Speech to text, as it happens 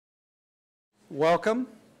Welcome.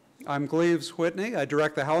 I'm Gleaves Whitney. I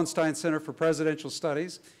direct the Hallenstein Center for Presidential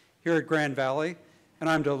Studies here at Grand Valley, and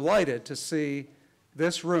I'm delighted to see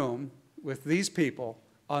this room with these people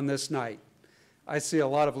on this night. I see a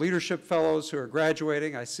lot of leadership fellows who are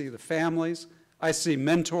graduating. I see the families. I see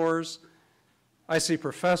mentors. I see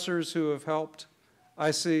professors who have helped.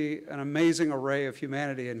 I see an amazing array of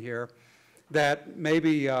humanity in here that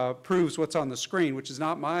maybe proves what's on the screen, which is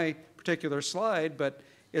not my particular slide, but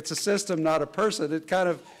it's a system, not a person. It kind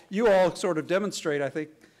of, you all sort of demonstrate, I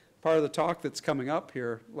think, part of the talk that's coming up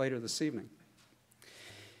here later this evening.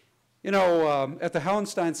 You know, at the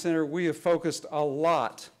Hallenstein Center, we have focused a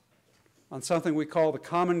lot on something we call the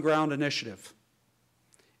Common Ground Initiative.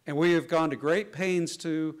 And we have gone to great pains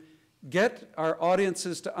to get our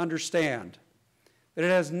audiences to understand that it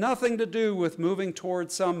has nothing to do with moving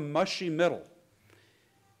towards some mushy middle.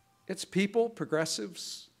 It's people,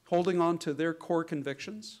 progressives, holding on to their core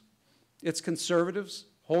convictions. It's conservatives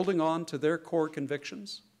holding on to their core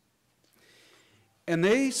convictions. And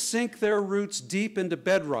they sink their roots deep into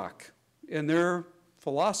bedrock in their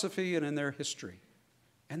philosophy and in their history.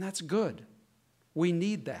 And that's good. We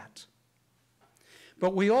need that.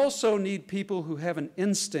 But we also need people who have an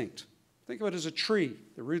instinct. Think of it as a tree,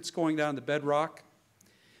 the roots going down the bedrock.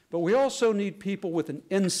 But we also need people with an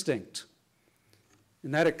instinct.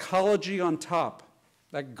 And that ecology on top,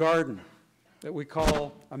 that garden that we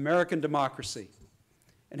call American democracy,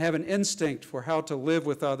 and have an instinct for how to live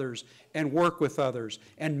with others and work with others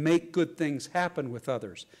and make good things happen with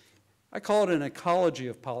others. I call it an ecology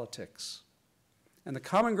of politics. And the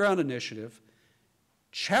Common Ground Initiative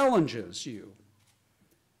challenges you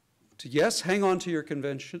to, yes, hang on to your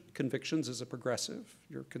convictions as a progressive,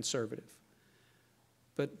 you're conservative,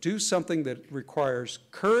 but do something that requires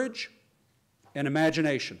courage and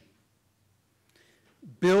imagination.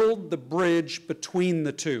 Build the bridge between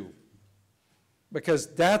the two, because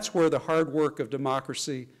that's where the hard work of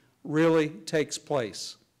democracy really takes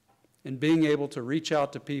place, in being able to reach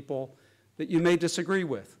out to people that you may disagree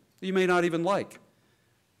with, that you may not even like.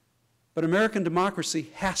 But American democracy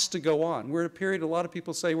has to go on. We're in a period, a lot of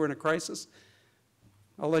people say we're in a crisis.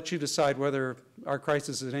 I'll let you decide whether our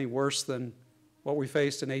crisis is any worse than what we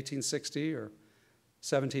faced in 1860 or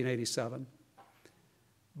 1787.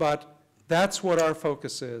 But that's what our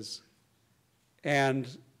focus is. And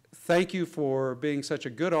thank you for being such a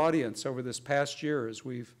good audience over this past year as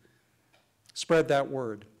we've spread that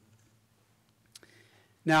word.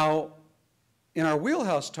 Now, in our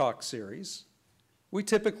Wheelhouse Talk series, we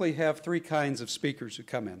typically have three kinds of speakers who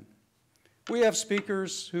come in. We have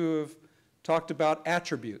speakers who have talked about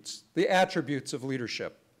attributes, the attributes of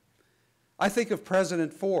leadership. I think of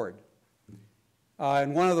President Ford.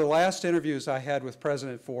 In one of the last interviews I had with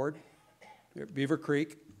President Ford at Beaver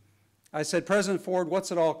Creek, I said, President Ford,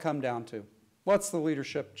 what's it all come down to? What's the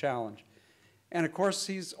leadership challenge? And of course,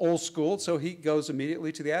 he's old school, so he goes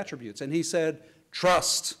immediately to the attributes. And he said,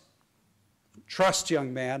 trust. Trust,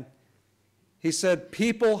 young man. He said,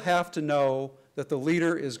 people have to know that the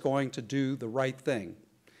leader is going to do the right thing.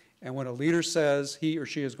 And when a leader says he or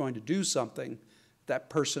she is going to do something, that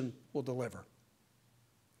person will deliver.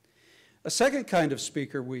 A second kind of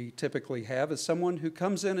speaker we typically have is someone who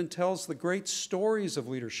comes in and tells the great stories of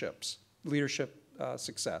leadership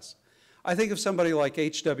success. I think of somebody like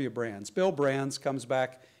H.W. Brands. Bill Brands comes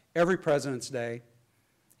back every President's Day.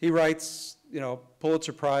 He writes,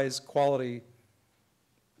 Pulitzer Prize quality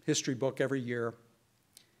history book every year.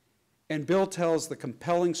 And Bill tells the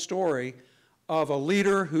compelling story of a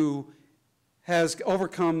leader who has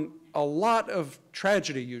overcome a lot of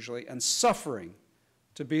tragedy usually and suffering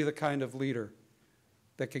to be the kind of leader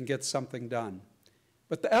that can get something done.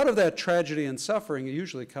 But out of that tragedy and suffering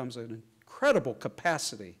usually comes an incredible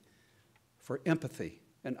capacity for empathy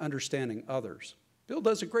and understanding others. Bill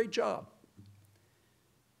does a great job.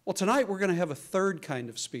 Well, tonight we're going to have a third kind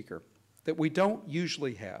of speaker that we don't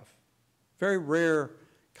usually have. Very rare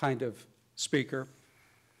kind of speaker.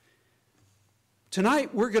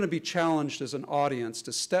 Tonight we're going to be challenged as an audience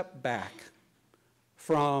to step back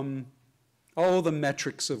from the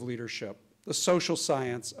metrics of leadership, the social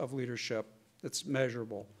science of leadership that's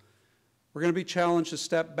measurable. We're going to be challenged to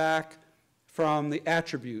step back from the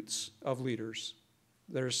attributes of leaders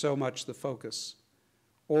that are so much the focus,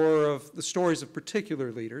 or of the stories of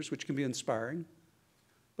particular leaders, which can be inspiring.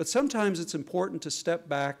 But sometimes it's important to step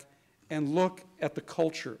back and look at the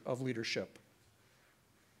culture of leadership.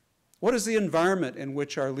 What is the environment in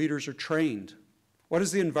which our leaders are trained? What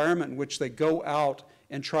is the environment in which they go out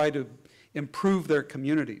and try to improve their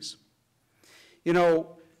communities?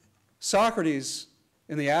 Socrates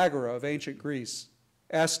in the Agora of ancient Greece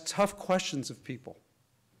asked tough questions of people.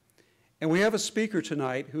 And we have a speaker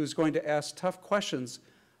tonight who is going to ask tough questions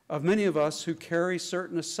of many of us who carry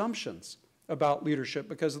certain assumptions about leadership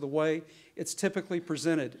because of the way it's typically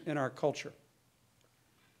presented in our culture.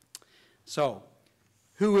 So,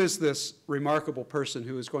 who is this remarkable person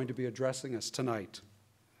who is going to be addressing us tonight?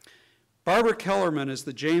 Barbara Kellerman is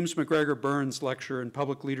the James MacGregor Burns Lecturer in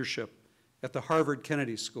Public Leadership at the Harvard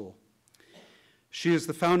Kennedy School. She is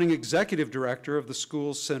the founding executive director of the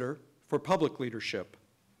school's Center for Public Leadership.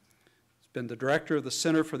 She's been the director of the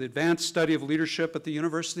Center for the Advanced Study of Leadership at the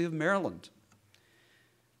University of Maryland.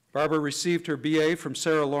 Barbara received her BA from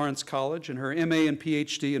Sarah Lawrence College and her MA and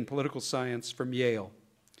PhD in political science from Yale.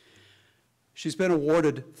 She's been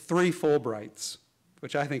awarded 3 Fulbrights,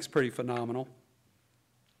 which I think is pretty phenomenal.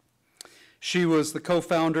 She was the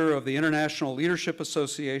co-founder of the International Leadership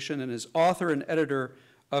Association and is author and editor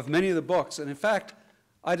of many of the books. And in fact,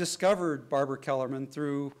 I discovered Barbara Kellerman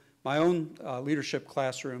through my own leadership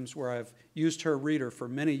classrooms where I've used her reader for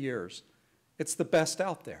many years. It's the best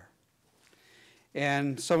out there.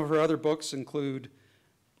 And some of her other books include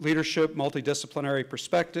Leadership, Multidisciplinary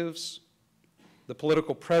Perspectives, The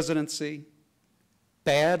Political Presidency,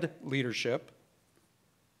 Bad Leadership,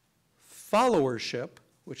 Followership,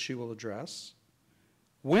 which she will address,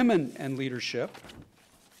 Women and Leadership,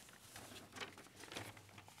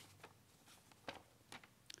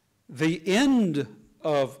 The End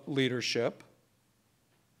of Leadership,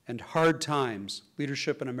 and Hard Times,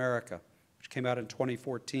 Leadership in America, which came out in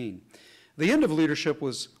 2014. The End of Leadership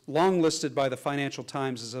was long listed by the Financial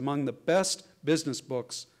Times as among the best business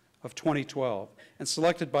books of 2012 and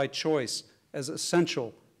selected by Choice as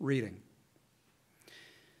essential reading.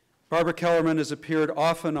 Barbara Kellerman has appeared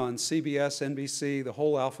often on CBS, NBC, the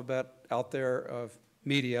whole alphabet out there of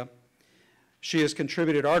media. She has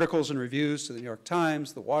contributed articles and reviews to the New York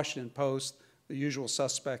Times, the Washington Post, the usual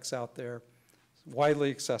suspects out there. It's widely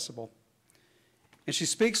accessible. And she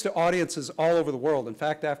speaks to audiences all over the world. In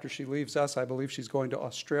fact, after she leaves us, I believe she's going to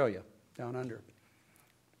Australia, down under.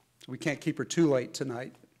 We can't keep her too late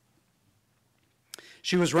tonight.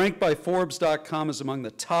 She was ranked by Forbes.com as among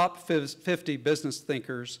the top 50 business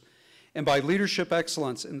thinkers and by Leadership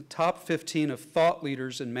Excellence in the top 15 of thought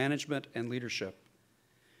leaders in management and leadership.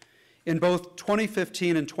 In both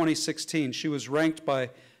 2015 and 2016, she was ranked by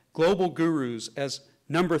Global Gurus as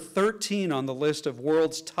number 13 on the list of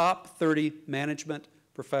world's top 30 management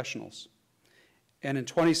professionals. And in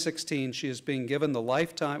 2016, she was given the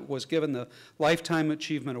Lifetime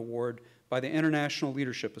Achievement Award by the International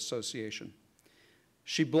Leadership Association.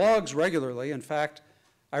 She blogs regularly. In fact,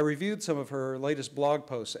 I reviewed some of her latest blog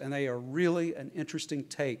posts, and they are really an interesting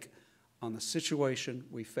take on the situation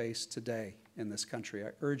we face today in this country. I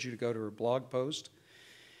urge you to go to her blog post.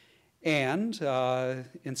 And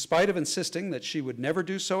in spite of insisting that she would never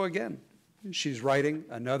do so again, she's writing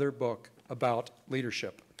another book about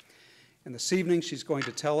leadership. And this evening, she's going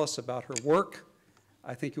to tell us about her work.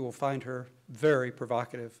 I think you will find her very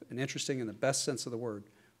provocative and interesting in the best sense of the word.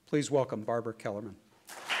 Please welcome Barbara Kellerman.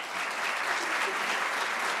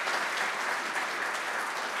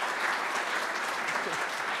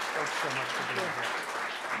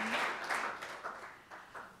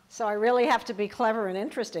 So I really have to be clever and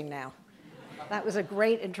interesting now. That was a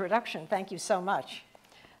great introduction. Thank you so much.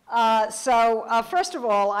 First of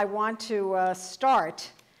all, I want to start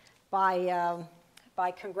by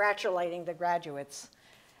congratulating the graduates.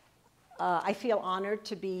 I feel honored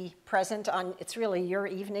to be present on, it's really your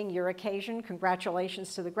evening, your occasion.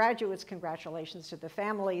 Congratulations to the graduates, congratulations to the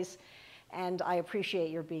families, and I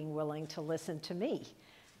appreciate your being willing to listen to me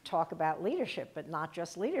talk about leadership, but not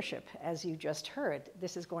just leadership, as you just heard.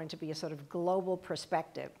 This is going to be a sort of global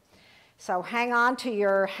perspective. So hang on to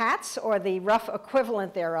your hats, or the rough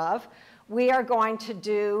equivalent thereof. We are going to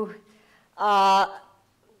do, I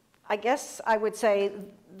guess I would say,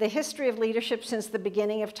 the history of leadership since the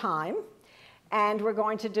beginning of time, and we're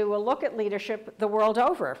going to do a look at leadership the world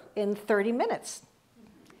over in 30 minutes.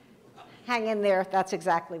 Hang in there, that's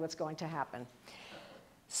exactly what's going to happen.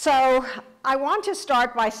 So I want to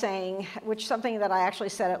start by saying, which is something that I actually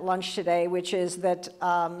said at lunch today, which is that,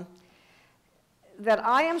 that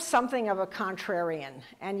I am something of a contrarian.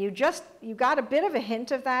 And you got a bit of a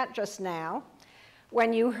hint of that just now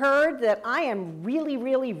when you heard that I am really,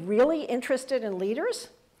 really, really interested in leaders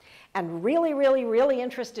and really, really, really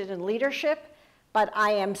interested in leadership, but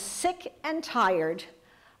I am sick and tired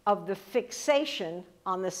of the fixation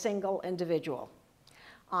on the single individual,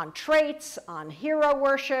 on traits, on hero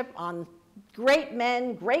worship, on great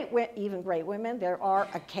men, even great women. There are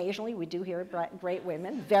occasionally, we do hear great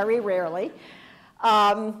women, very rarely.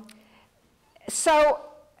 So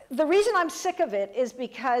the reason I'm sick of it is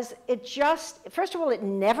because it just, first of all, it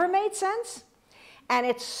never made sense, and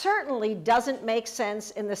it certainly doesn't make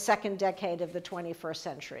sense in the second decade of the 21st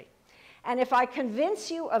century. And if I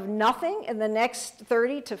convince you of nothing in the next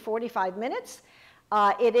 30 to 45 minutes,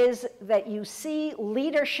 it is that you see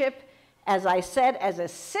leadership, as I said, as a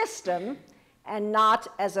system and not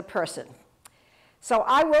as a person. So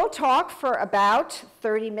I will talk for about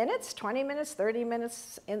 30 minutes, 20 minutes, 30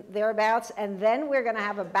 minutes, thereabouts, and then we're going to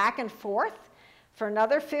have a back and forth for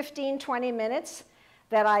another 15, 20 minutes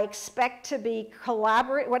that I expect to be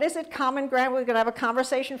what is it, common ground? We're going to have a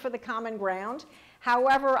conversation for the common ground.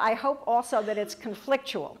 However, I hope also that it's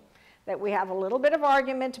conflictual, that we have a little bit of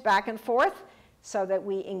argument back and forth so that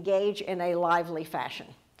we engage in a lively fashion.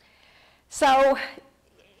 So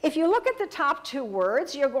if you look at the top two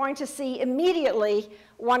words, you're going to see immediately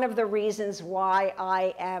one of the reasons why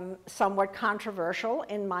I am somewhat controversial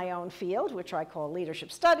in my own field, which I call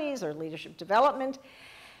leadership studies or leadership development.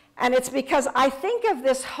 And it's because I think of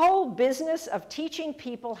this whole business of teaching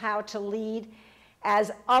people how to lead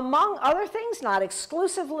as, among other things, not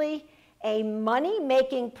exclusively, a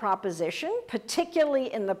money-making proposition,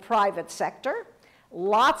 particularly in the private sector.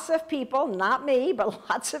 Lots of people, not me, but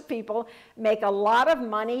lots of people, make a lot of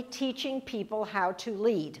money teaching people how to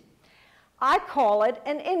lead. I call it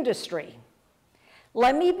an industry.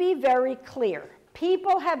 Let me be very clear.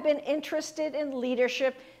 People have been interested in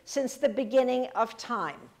leadership since the beginning of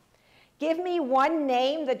time. Give me one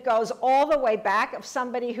name that goes all the way back of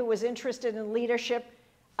somebody who was interested in leadership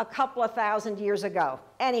a couple of thousand years ago.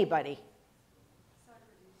 Anybody?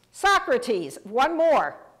 Socrates. One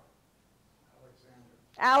more.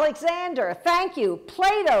 Alexander. Thank you.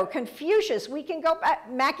 Plato, Confucius. We can go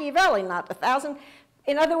back. Machiavelli, not 1,000.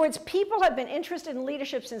 In other words, people have been interested in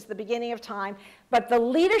leadership since the beginning of time, but the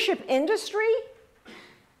leadership industry,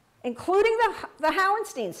 including the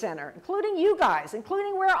Hauenstein Center, including you guys,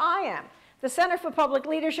 including where I am, the Center for Public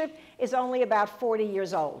Leadership is only about 40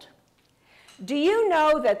 years old. Do you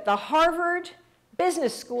know that the Harvard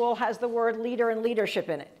Business School has the word leader and leadership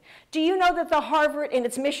in it? Do you know that the Harvard, in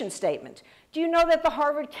its mission statement, do you know that the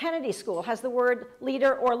Harvard Kennedy School has the word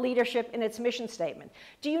leader or leadership in its mission statement?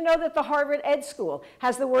 Do you know that the Harvard Ed School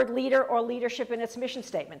has the word leader or leadership in its mission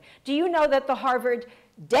statement? Do you know that the Harvard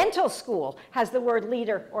Dental School has the word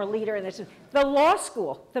leader or leader in its, the law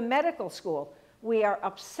school, the medical school? We are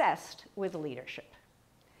obsessed with leadership.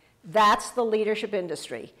 That's the leadership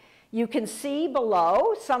industry. You can see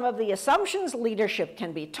below some of the assumptions. Leadership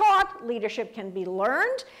can be taught, leadership can be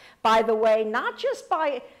learned. By the way, not just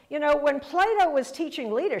by, when Plato was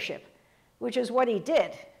teaching leadership, which is what he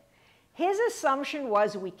did, his assumption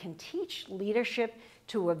was we can teach leadership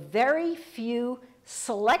to a very few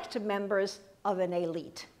select members of an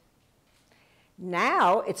elite.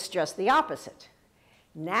 Now it's just the opposite.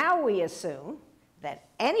 Now we assume that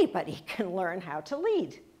anybody can learn how to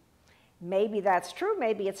lead. Maybe that's true,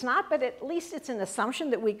 maybe it's not, but at least it's an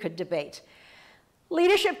assumption that we could debate.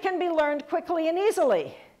 Leadership can be learned quickly and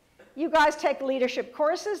easily. You guys take leadership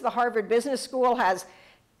courses. The Harvard Business School has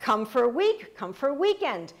come for a week, come for a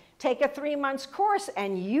weekend. Take a 3-month course,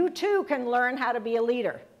 and you too can learn how to be a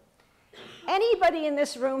leader. Anybody in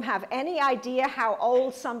this room have any idea how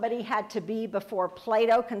old somebody had to be before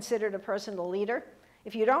Plato considered a person a leader?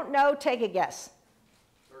 If you don't know, take a guess.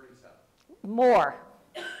 37. More.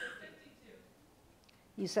 52.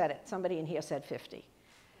 You said it. Somebody in here said 50.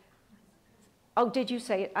 Oh, did you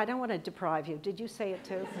say it? I don't want to deprive you. Did you say it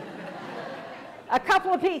too? A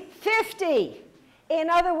couple of people. 50. In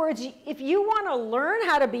other words, if you want to learn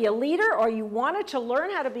how to be a leader, or you wanted to learn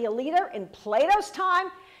how to be a leader in Plato's time,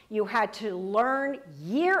 you had to learn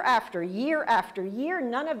year after year after year.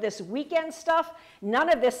 None of this weekend stuff, none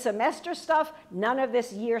of this semester stuff, none of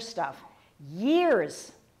this year stuff.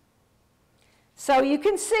 Years. So you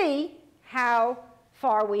can see how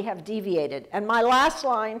far we have deviated. And my last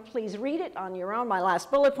line, please read it on your own, my last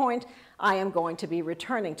bullet point, I am going to be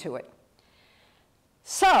returning to it.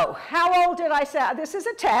 So, how old did I say, this is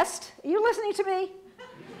a test, are you listening to me?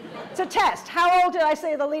 It's a test. How old did I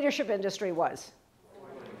say the leadership industry was?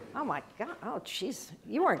 40. Oh my God, oh geez,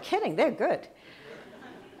 you weren't kidding, they're good.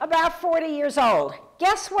 About 40 years old.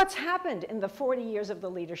 Guess what's happened in the 40 years of the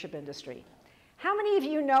leadership industry? How many of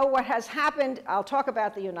you know what has happened? I'll talk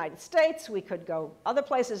about the United States. We could go other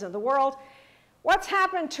places in the world. What's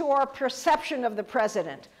happened to our perception of the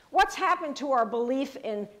president? What's happened to our belief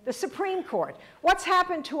in the Supreme Court? What's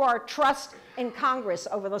happened to our trust in Congress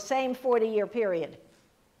over the same 40-year period?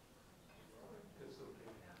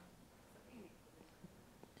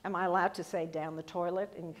 Am I allowed to say down the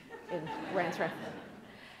toilet in Grand Rapids?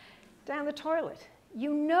 Down the toilet.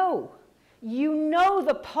 You know You know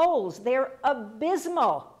the polls, they're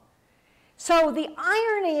abysmal. So the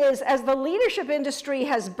irony is, as the leadership industry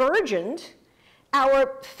has burgeoned,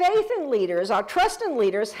 our faith in leaders, our trust in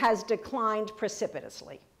leaders has declined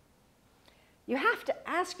precipitously. You have to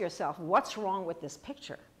ask yourself, what's wrong with this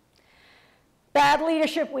picture? Bad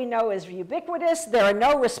leadership, we know, is ubiquitous. There are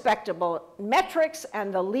no respectable metrics,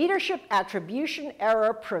 and the leadership attribution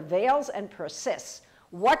error prevails and persists.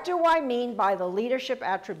 What do I mean by the leadership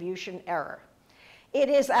attribution error? It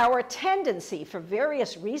is our tendency, for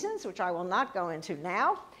various reasons, which I will not go into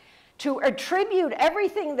now, to attribute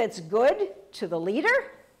everything that's good to the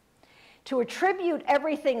leader, to attribute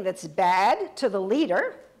everything that's bad to the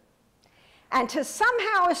leader, and to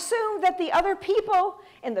somehow assume that the other people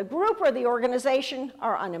in the group or the organization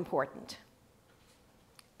are unimportant.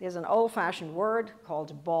 There's an old-fashioned word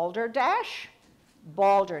called balderdash.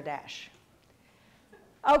 Balderdash.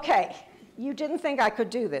 Okay, you didn't think I could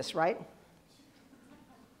do this, right?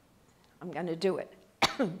 I'm going to do it.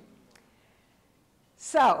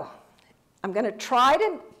 So, I'm going to try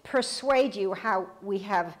to persuade you how we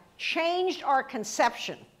have changed our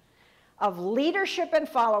conception of leadership and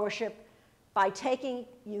followership by taking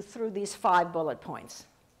you through these 5 bullet points.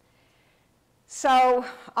 So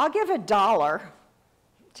I'll give $1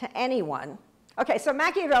 to anyone. Okay, so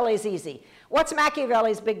Machiavelli is easy. What's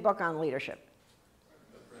Machiavelli's big book on leadership?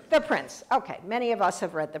 The Prince. Okay, many of us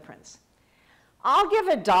have read The Prince. I'll give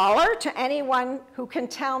 $1 to anyone who can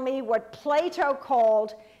tell me what Plato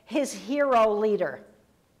called his hero leader.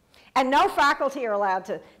 And no faculty are allowed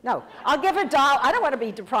to, no, I'll give $1. I don't want to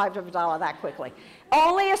be deprived of $1 that quickly.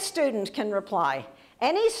 Only a student can reply.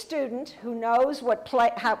 Any student who knows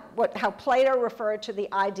how Plato referred to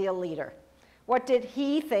the ideal leader. What did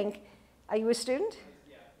he think? Are you a student?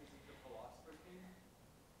 Yeah, is it the philosopher king?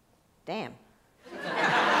 Damn.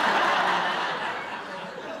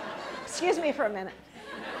 Excuse me for a minute.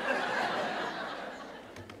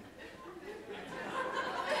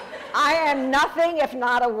 I am nothing if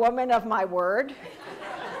not a woman of my word.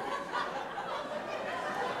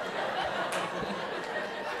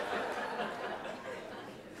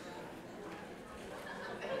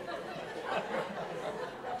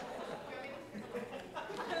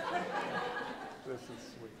 This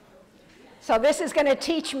is sweet. So this is going to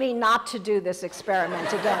teach me not to do this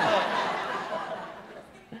experiment again.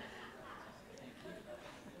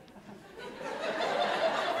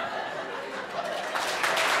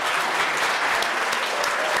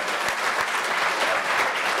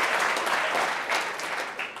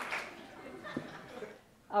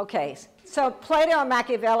 Okay, so Plato and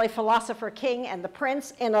Machiavelli, philosopher king, and the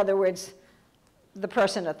prince, in other words, the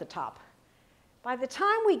person at the top. By the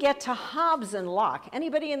time we get to Hobbes and Locke,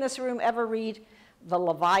 anybody in this room ever read the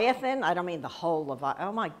Leviathan? I don't mean the whole Leviathan.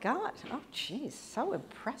 Oh my God, oh geez, so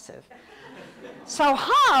impressive. So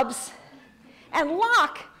Hobbes and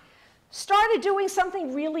Locke started doing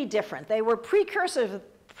something really different. They were precursors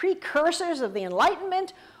of the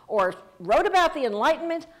Enlightenment, or wrote about the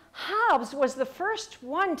Enlightenment. Hobbes was the first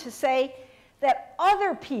one to say that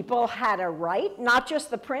other people had a right, not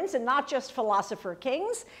just the prince and not just philosopher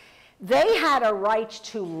kings. They had a right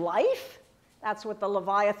to life. That's what the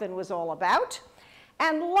Leviathan was all about.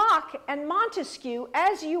 And Locke and Montesquieu,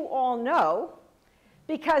 as you all know,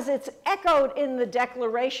 because it's echoed in the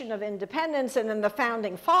Declaration of Independence and in the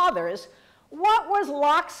Founding Fathers, what was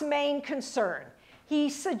Locke's main concern? He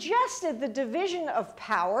suggested the division of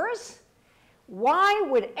powers. Why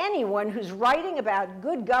would anyone who's writing about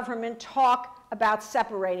good government talk about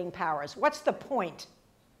separating powers? What's the point?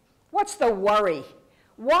 What's the worry?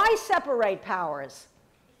 Why separate powers?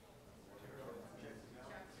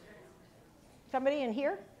 Somebody in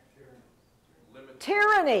here?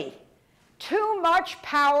 Tyranny. Too much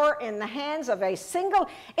power in the hands of a single,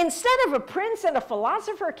 instead of a prince and a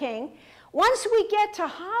philosopher king. Once we get to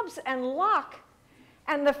Hobbes and Locke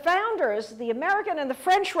and the founders, the American and the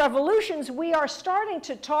French revolutions, we are starting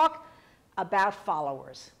to talk about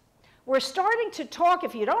followers. We're starting to talk,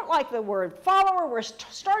 if you don't like the word follower, we're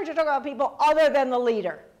starting to talk about people other than the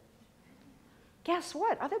leader. Guess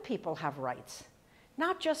what? Other people have rights,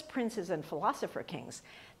 not just princes and philosopher kings.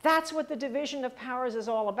 That's what the division of powers is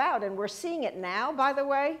all about, and we're seeing it now, by the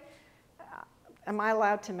way. Am I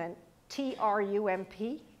allowed to mention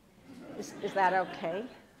T-R-U-M-P? Is that okay?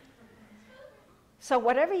 So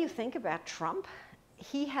whatever you think about Trump,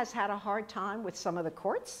 he has had a hard time with some of the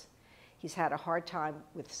courts. He's had a hard time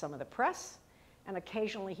with some of the press, and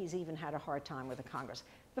occasionally he's even had a hard time with the Congress.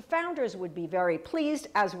 The founders would be very pleased,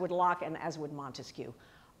 as would Locke and as would Montesquieu.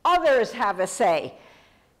 Others have a say.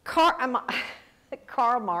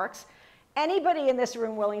 Karl Marx. Anybody in this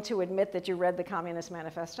room willing to admit that you read the Communist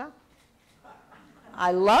Manifesto?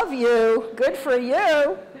 I love you. Good for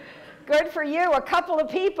you. Good for you. A couple of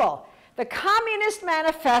people. The Communist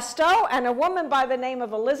Manifesto and a woman by the name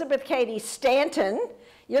of Elizabeth Cady Stanton.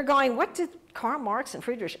 You're going, what did Karl Marx and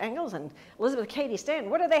Friedrich Engels and Elizabeth Cady Stanton,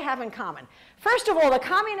 what do they have in common? First of all, the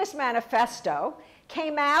Communist Manifesto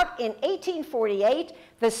came out in 1848,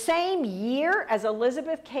 the same year as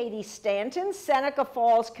Elizabeth Cady Stanton's Seneca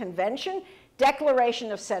Falls Convention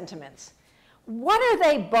Declaration of Sentiments. What are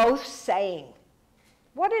they both saying?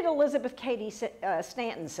 What did Elizabeth Cady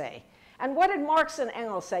Stanton say? And what did Marx and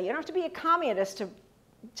Engels say? You don't have to be a communist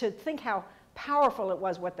to think how powerful it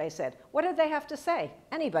was what they said. What did they have to say?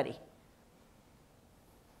 Anybody?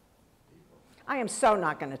 I am so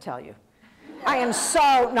not going to tell you. I am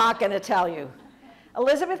so not going to tell you.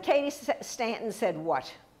 Elizabeth Cady Stanton said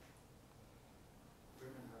what?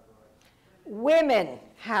 Women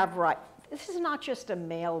have rights. This is not just a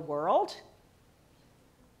male world.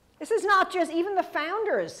 This is not just, even the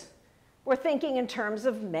founders were thinking in terms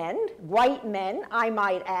of men, white men, I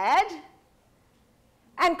might add.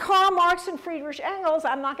 And Karl Marx and Friedrich Engels,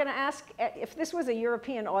 I'm not going to ask, if this was a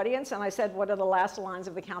European audience and I said, what are the last lines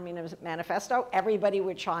of the Communist Manifesto? Everybody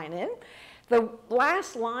would chime in. The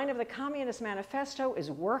last line of the Communist Manifesto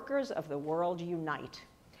is, workers of the world unite.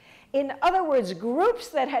 In other words, groups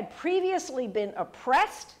that had previously been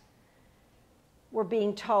oppressed were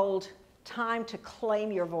being told, time to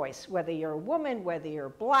claim your voice, whether you're a woman, whether you're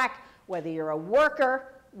black, whether you're a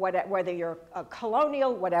worker, whether you're a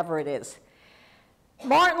colonial, whatever it is.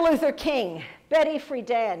 Martin Luther King, Betty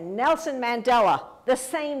Friedan, Nelson Mandela, the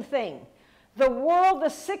same thing. The world the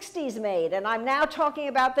 60s made, and I'm now talking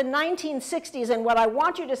about the 1960s, and what I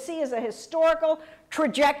want you to see is a historical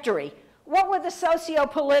trajectory. What were the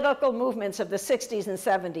socio-political movements of the 60s and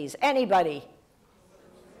 70s? Anybody?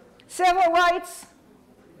 Civil rights,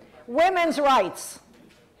 women's rights.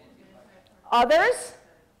 Others?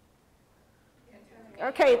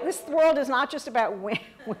 Okay, this world is not just about women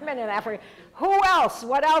in Africa. Who else?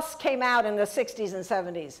 What else came out in the 60s and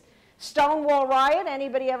 70s? Stonewall Riot,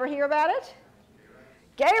 anybody ever hear about it?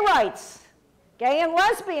 Gay rights, gay and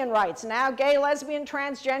lesbian rights, now gay, lesbian,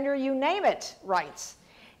 transgender, you name it, rights.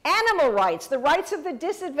 Animal rights, the rights of the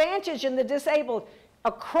disadvantaged and the disabled,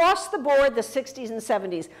 across the board, the 60s and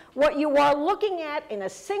 70s. What you are looking at in a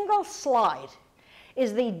single slide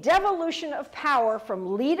is the devolution of power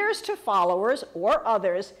from leaders to followers or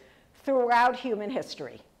others throughout human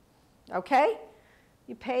history. Okay?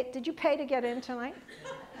 Did you pay to get in tonight?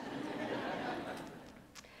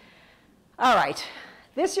 All right.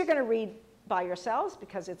 This you're going to read by yourselves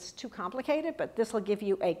because it's too complicated, but this will give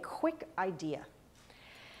you a quick idea.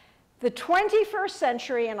 The 21st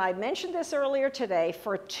century, and I mentioned this earlier today,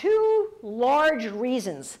 for two large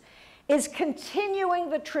reasons, is continuing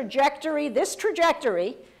the trajectory, this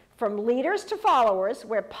trajectory, from leaders to followers,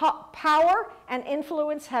 where power and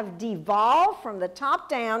influence have devolved from the top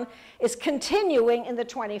down, is continuing in the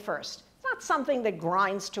 21st. It's not something that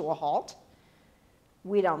grinds to a halt.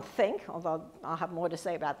 We don't think, although I'll have more to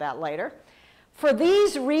say about that later. For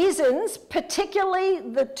these reasons, particularly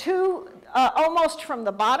the two, almost from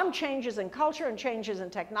the bottom, changes in culture and changes in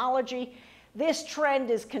technology, this trend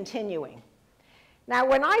is continuing. Now,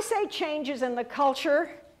 when I say changes in the culture,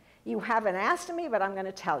 you haven't asked me, but I'm going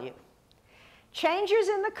to tell you. Changes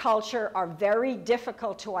in the culture are very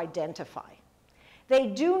difficult to identify. They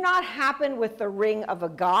do not happen with the ring of a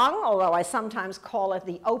gong, although I sometimes call it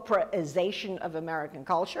the Oprahization of American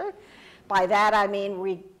culture. By that, I mean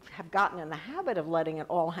we have gotten in the habit of letting it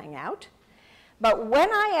all hang out. But when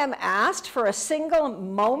I am asked for a single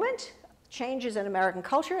moment, changes in American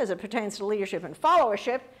culture as it pertains to leadership and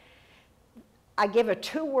followership, I give a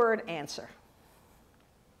two-word answer.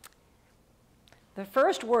 The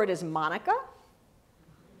first word is Monica,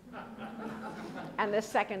 and the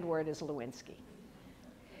second word is Lewinsky.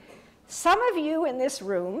 Some of you in this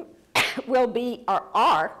room will be or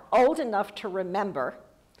are old enough to remember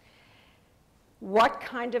what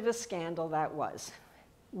kind of a scandal that was.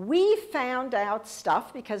 We found out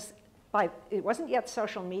stuff because it wasn't yet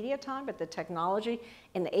social media time, but the technology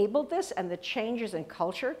enabled this and the changes in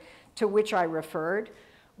culture to which I referred.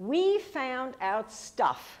 We found out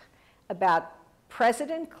stuff about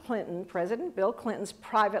President Bill Clinton's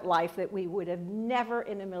private life that we would have never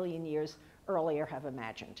in a million years earlier have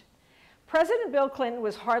imagined. President Bill Clinton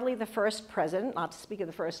was hardly the first president, not to speak of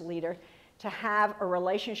the first leader, to have a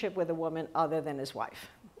relationship with a woman other than his wife.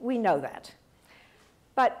 We know that.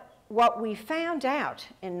 But what we found out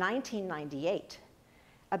in 1998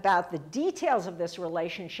 about the details of this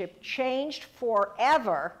relationship changed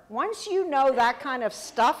forever. Once you know that kind of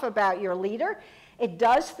stuff about your leader, it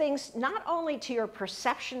does things not only to your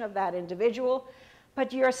perception of that individual,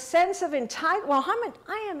 But your sense of entitlement, well,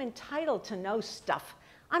 I am entitled to know stuff.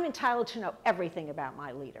 I'm entitled to know everything about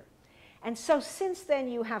my leader. And so since then,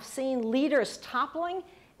 you have seen leaders toppling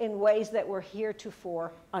in ways that were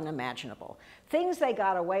heretofore unimaginable. Things they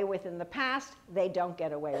got away with in the past, they don't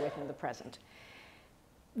get away with in the present.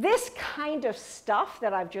 This kind of stuff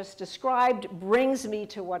that I've just described brings me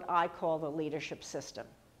to what I call the leadership system.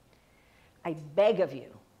 I beg of you,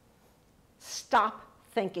 stop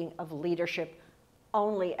thinking of leadership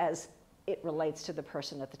only as it relates to the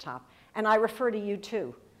person at the top. And I refer to you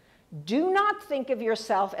too. Do not think of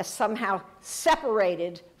yourself as somehow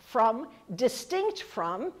separated from, distinct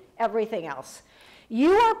from everything else.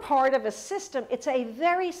 You are part of a system. It's a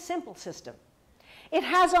very simple system. It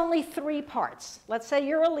has only 3 parts. Let's say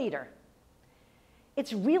you're a leader.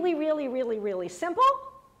 It's really, really, really, really simple,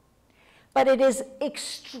 but it is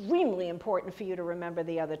extremely important for you to remember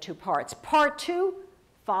the other 2 parts. Part 2,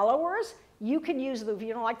 followers. You can use, if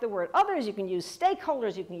you don't like the word others, you can use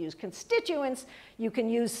stakeholders, you can use constituents, you can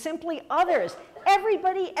use simply others,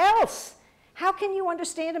 everybody else. How can you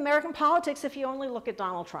understand American politics if you only look at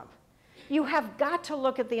Donald Trump? You have got to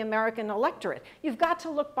look at the American electorate. You've got to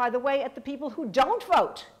look, by the way, at the people who don't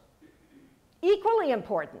vote. Equally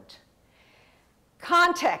important.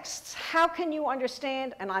 Contexts. How can you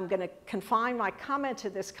understand, and I'm going to confine my comment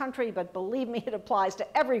to this country, but believe me, it applies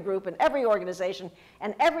to every group and every organization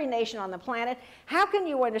and every nation on the planet. How can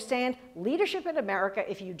you understand leadership in America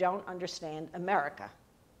if you don't understand America?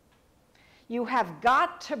 You have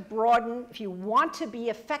got to broaden, if you want to be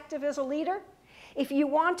effective as a leader, if you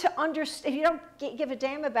want to understand, if you don't give a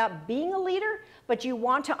damn about being a leader, but you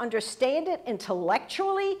want to understand it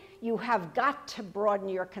intellectually, you have got to broaden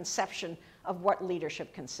your conception of what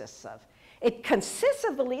leadership consists of. It consists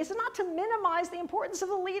of the leader, it's not to minimize the importance of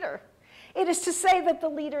the leader. It is to say that the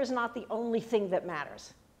leader is not the only thing that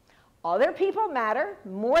matters. Other people matter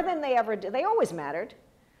more than they ever did. They always mattered.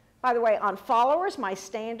 By the way, on followers, my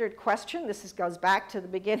standard question, this goes back to the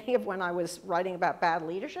beginning of when I was writing about bad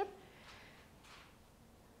leadership,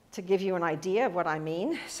 to give you an idea of what I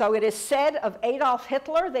mean. So it is said of Adolf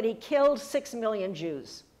Hitler that he killed 6 million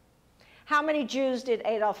Jews. How many Jews did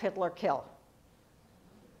Adolf Hitler kill?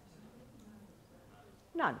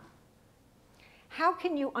 None. How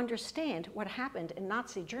can you understand what happened in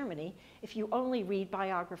Nazi Germany if you only read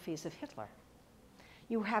biographies of Hitler?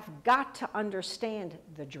 You have got to understand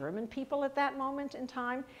the German people at that moment in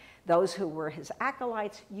time, those who were his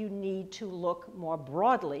acolytes. You need to look more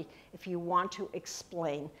broadly if you want to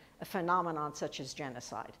explain a phenomenon such as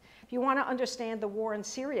genocide. If you want to understand the war in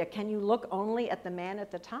Syria, can you look only at the man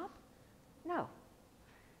at the top? No.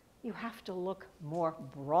 You have to look more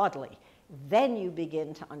broadly. Then you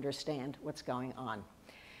begin to understand what's going on.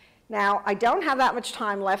 Now, I don't have that much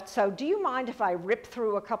time left, so do you mind if I rip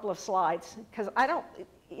through a couple of slides? Because I don't,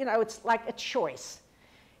 it's like a choice.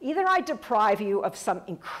 Either I deprive you of some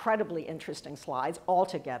incredibly interesting slides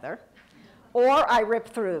altogether, or I rip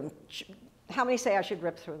through them. How many say I should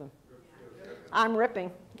rip through them? I'm ripping.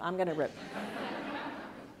 I'm going to rip.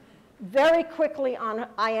 Very quickly on,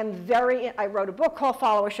 I wrote a book called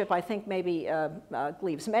Followership. I think maybe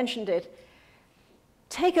Gleaves mentioned it.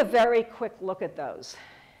 Take a very quick look at those.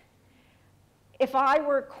 If I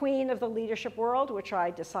were queen of the leadership world, which I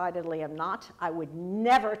decidedly am not, I would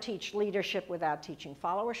never teach leadership without teaching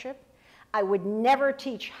followership. I would never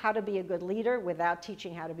teach how to be a good leader without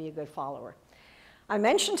teaching how to be a good follower. I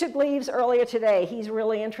mentioned to Gleaves earlier today, he's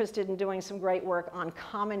really interested in doing some great work on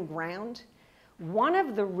common ground. One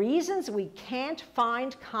of the reasons we can't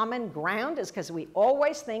find common ground is because we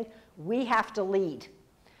always think we have to lead.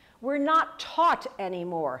 We're not taught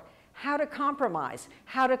anymore how to compromise,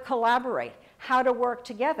 how to collaborate, how to work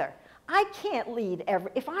together. I can't lead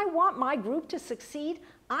if I want my group to succeed,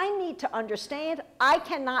 I need to understand I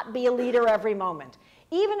cannot be a leader every moment,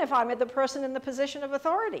 even if I'm the person in the position of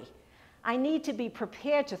authority. I need to be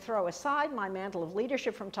prepared to throw aside my mantle of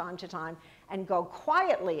leadership from time to time and go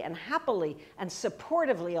quietly and happily and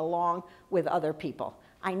supportively along with other people.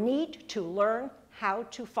 I need to learn how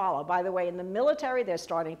to follow. By the way, in the military, they're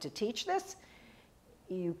starting to teach this.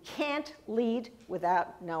 You can't lead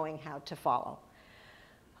without knowing how to follow.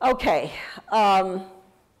 Okay.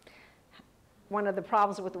 One of the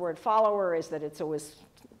problems with the word follower is that it's always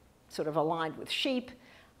sort of aligned with sheep.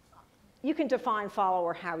 You can define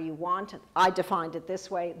follower how you want. I defined it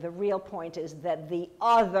this way. The real point is that the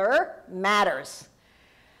other matters.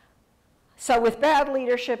 So with bad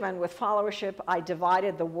leadership and with followership, I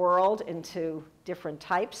divided the world into different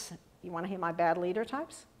types. You want to hear my bad leader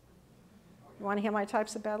types? You want to hear my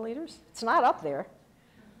types of bad leaders? It's not up there.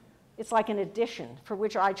 It's like an addition for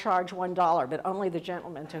which I charge $1, but only the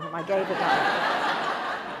gentleman to whom I gave $1.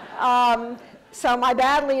 So my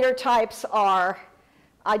bad leader types are,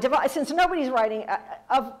 since nobody's writing,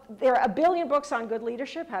 there are a billion books on good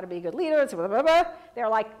leadership, how to be a good leader, blah, blah, blah. There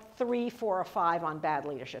are like 3, 4, or 5 on bad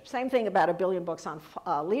leadership. Same thing about a billion books on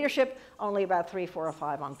leadership, only about 3, 4, or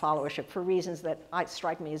 5 on followership for reasons that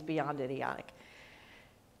strike me as beyond idiotic.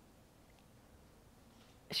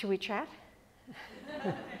 Should we chat?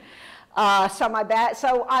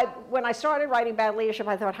 When I started writing bad leadership,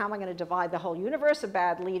 I thought, how am I going to divide the whole universe of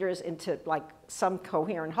bad leaders into like some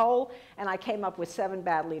coherent whole? And I came up with 7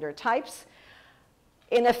 bad leader types.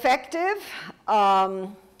 Ineffective,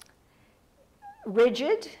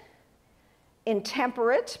 rigid,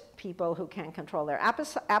 intemperate, people who can't control their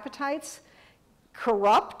appetites,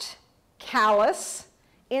 corrupt, callous,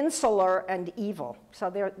 insular, and evil. So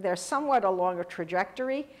they're somewhat along a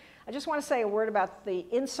trajectory. I just want to say a word about the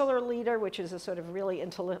insular leader, which is a sort of really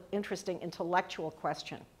interesting intellectual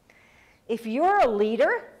question. If you're a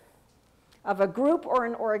leader of a group or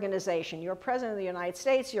an organization, you're president of the United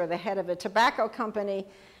States, you're the head of a tobacco company,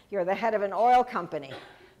 you're the head of an oil company,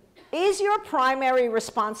 is your primary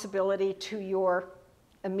responsibility to your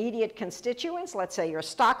immediate constituents, let's say your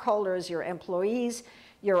stockholders, your employees,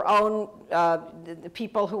 your own, the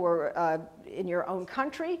people who are in your own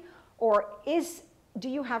country, or do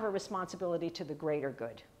you have a responsibility to the greater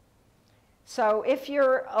good? So if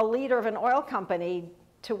you're a leader of an oil company,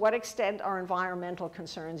 to what extent are environmental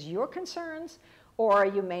concerns your concerns, or are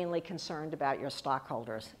you mainly concerned about your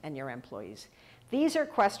stockholders and your employees? These are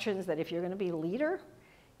questions that if you're going to be a leader,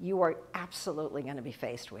 you are absolutely going to be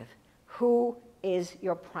faced with. Who is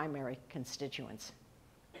your primary constituents?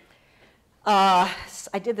 I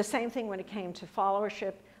did the same thing when it came to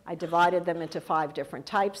followership. I divided them into 5 different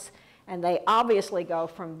types. And they obviously go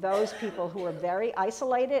from those people who are very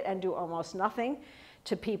isolated and do almost nothing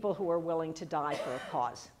to people who are willing to die for a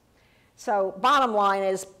cause. So bottom line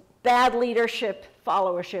is bad leadership,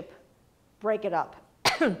 followership, break it up,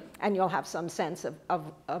 and you'll have some sense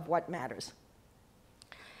of what matters.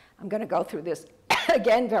 I'm going to go through this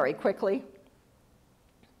again very quickly.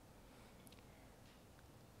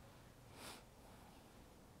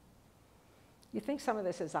 You think some of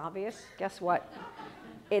this is obvious? Guess what?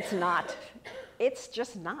 It's not. It's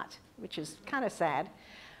just not, which is kind of sad.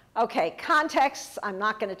 Okay, contexts. I'm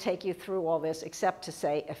not going to take you through all this except to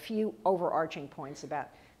say a few overarching points about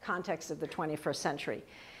context of the 21st century.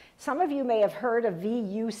 Some of you may have heard of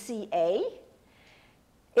VUCA.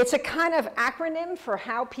 It's a kind of acronym for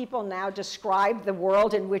how people now describe the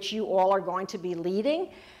world in which you all are going to be leading.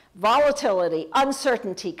 Volatility,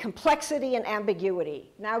 uncertainty, complexity, and ambiguity.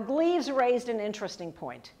 Now, Gleaves raised an interesting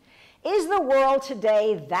point. Is the world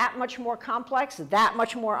today that much more complex, that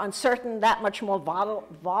much more uncertain, that much more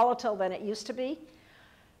volatile than it used to be?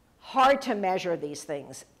 Hard to measure these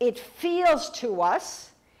things. It feels to us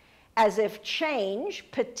as if change,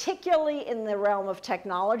 particularly in the realm of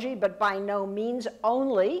technology, but by no means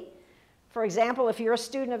only. For example, if you're a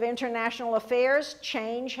student of international affairs,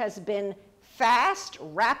 change has been fast,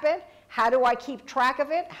 rapid. How do I keep track of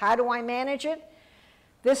it? How do I manage it?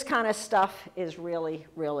 This kind of stuff is really,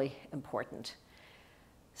 really important.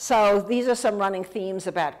 So these are some running themes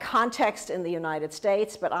about context in the United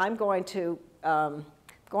States, but I'm going to, I'll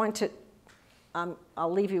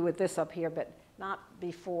leave you with this up here, but not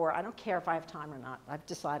before. I don't care if I have time or not. I've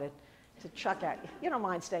decided to chuck out. You don't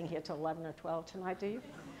mind staying here till 11 or 12 tonight, do you?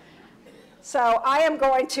 So I am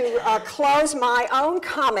going to close my own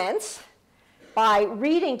comments by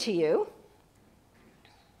reading to you,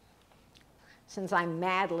 since I'm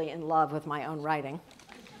madly in love with my own writing,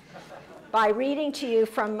 by reading to you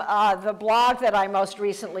from the blog that I most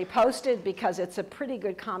recently posted, because it's a pretty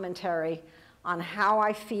good commentary on how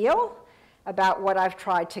I feel about what I've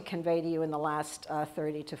tried to convey to you in the last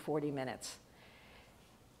 30 to 40 minutes.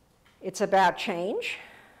 It's about change.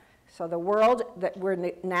 So the world that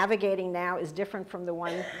we're navigating now is different from the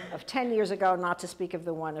one of 10 years ago, not to speak of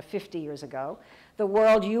the one of 50 years ago. The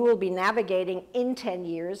world you will be navigating in 10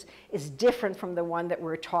 years is different from the one that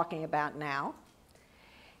we're talking about now.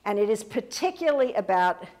 And it is particularly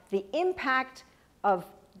about the impact of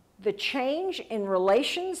the change in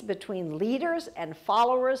relations between leaders and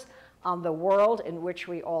followers on the world in which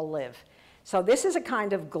we all live. So this is a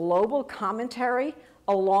kind of global commentary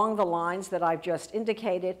along the lines that I've just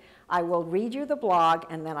indicated. I will read you the blog,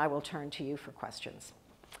 and then I will turn to you for questions.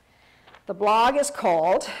 The blog is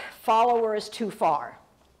called Followers Too Far.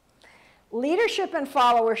 Leadership and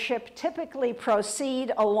followership typically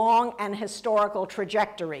proceed along an historical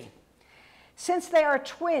trajectory. Since they are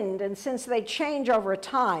twinned and since they change over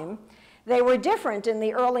time, they were different in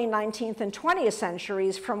the early 19th and 20th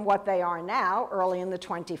centuries from what they are now, early in the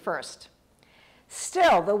 21st.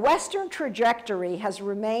 Still, the Western trajectory has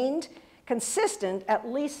remained consistent at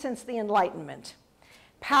least since the Enlightenment.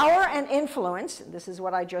 Power and influence, this is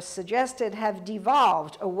what I just suggested, have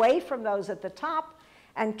devolved away from those at the top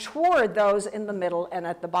and toward those in the middle and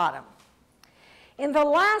at the bottom. In the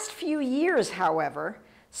last few years, however,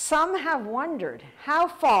 some have wondered how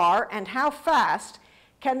far and how fast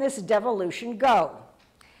can this devolution go?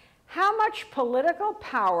 How much political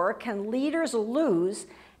power can leaders lose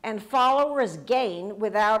and followers gain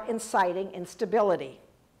without inciting instability?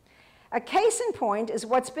 A case in point is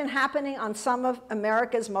what's been happening on some of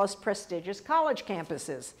America's most prestigious college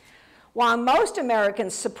campuses. While most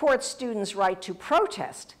Americans support students' right to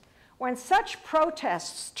protest, when such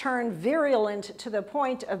protests turn virulent to the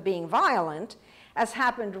point of being violent, as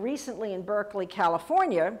happened recently in Berkeley,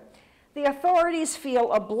 California, the authorities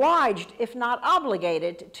feel obliged, if not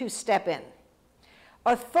obligated, to step in.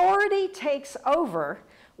 Authority takes over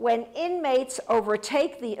when inmates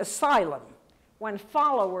overtake the asylum, when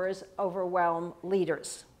followers overwhelm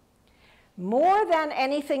leaders. More than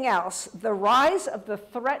anything else, the rise of the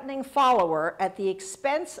threatening follower at the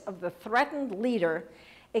expense of the threatened leader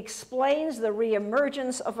explains the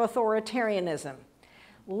reemergence of authoritarianism,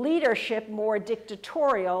 leadership more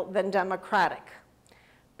dictatorial than democratic.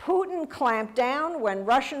 Putin clamped down when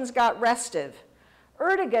Russians got restive.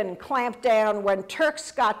 Erdogan clamped down when Turks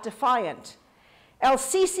got defiant.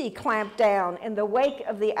 El-Sisi clamped down in the wake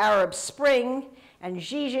of the Arab Spring, and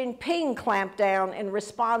Xi Jinping clamped down in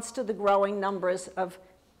response to the growing numbers of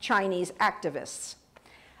Chinese activists.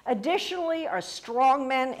 Additionally, are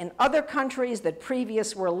strongmen in other countries that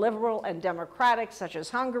previously were liberal and democratic, such as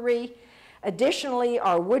Hungary. Additionally,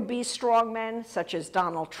 are would-be strongmen, such as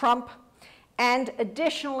Donald Trump. And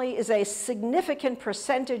additionally is a significant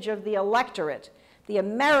percentage of the electorate, the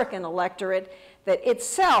American electorate, that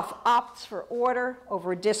itself opts for order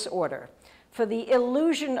over disorder, for the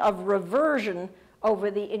illusion of reversion over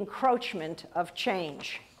the encroachment of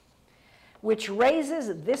change, which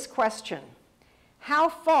raises this question: how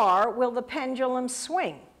far will the pendulum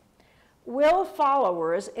swing? Will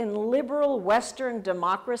followers in liberal Western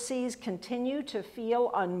democracies continue to feel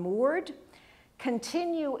unmoored,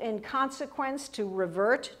 continue in consequence to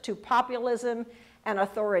revert to populism and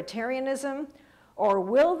authoritarianism, or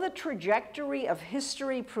will the trajectory of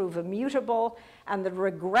history prove immutable and the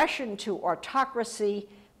regression to autocracy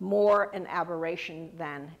more an aberration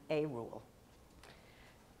than a rule?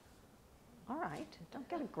 All right, don't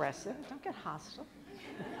get aggressive, don't get hostile.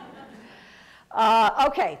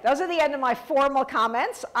 Okay, those are the end of my formal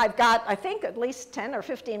comments. I've got, I think, at least 10 or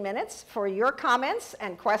 15 minutes for your comments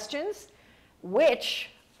and questions,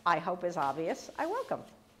 which I hope is obvious. I welcome.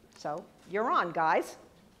 So you're on, guys.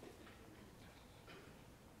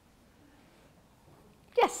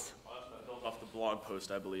 Yes? I built off the blog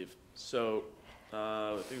post, I believe. So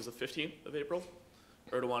I think it was the 15th of April.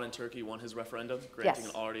 Erdogan in Turkey won his referendum, granting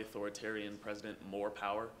an already authoritarian president more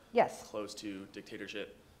power, close to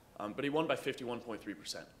dictatorship. But he won by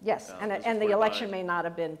 51.3%. Yes, and the election may not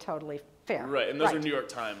have been totally fair. Right, and those are New York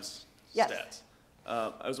Times stats.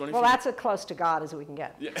 I was wondering. Well, that's as close to God as we can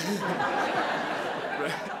get. Yeah.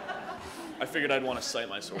 Right. I figured I'd want to cite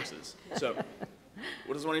my sources. So, what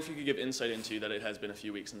I was wondering if you could give insight into, that it has been a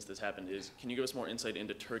few weeks since this happened, is can you give us more insight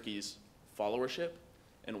into Turkey's followership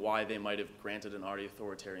and why they might have granted an already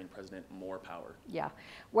authoritarian president more power? Yeah.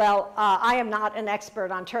 Well, I am not an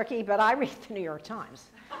expert on Turkey, but I read the New York Times.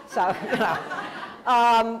 So, you know.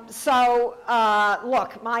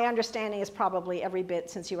 Look, my understanding is probably every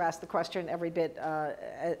bit, since you asked the question, every bit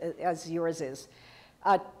as yours is.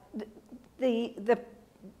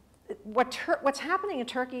 What's happening in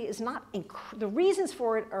Turkey is not, the reasons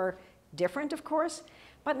for it are different, of course,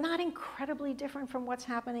 but not incredibly different from what's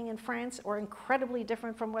happening in France, or incredibly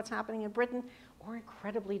different from what's happening in Britain, or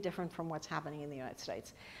incredibly different from what's happening in the United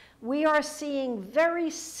States. We are seeing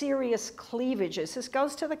very serious cleavages. This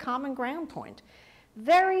goes to the common ground point.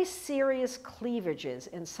 Very serious cleavages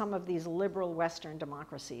in some of these liberal Western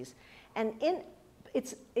democracies. And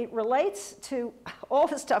it relates to all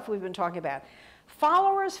the stuff we've been talking about.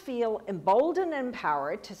 Followers feel emboldened and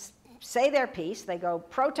empowered to say their piece. They go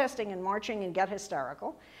protesting and marching and get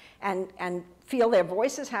hysterical and feel their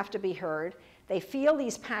voices have to be heard. They feel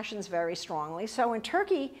these passions very strongly. So in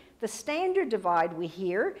Turkey, the standard divide we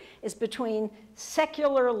hear is between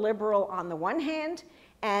secular liberal on the one hand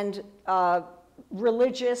and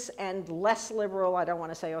religious and less liberal, I don't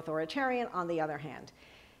want to say authoritarian, on the other hand.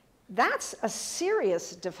 That's a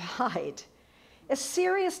serious divide. A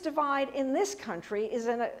serious divide in this country is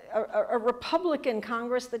a Republican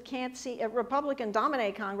Congress that can't see, a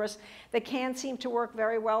Republican-dominated Congress that can't seem to work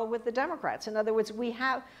very well with the Democrats. In other words, we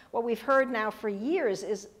have, what we've heard now for years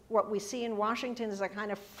is what we see in Washington is a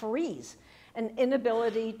kind of freeze, an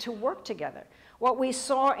inability to work together. What we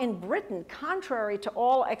saw in Britain, contrary to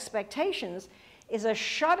all expectations, is a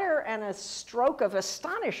shudder and a stroke of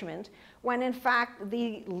astonishment when in fact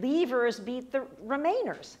the Leavers beat the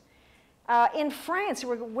Remainers. In France,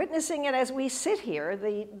 we're witnessing it as we sit here,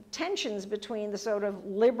 the tensions between the sort of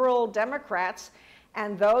liberal Democrats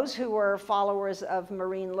and those who were followers of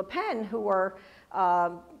Marine Le Pen, who were,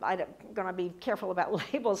 I'm going to be careful about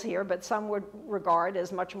labels here, but some would regard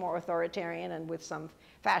as much more authoritarian and with some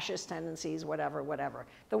fascist tendencies, whatever, whatever.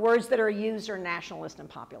 The words that are used are nationalist and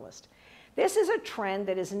populist. This is a trend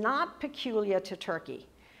that is not peculiar to Turkey.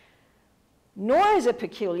 Nor is it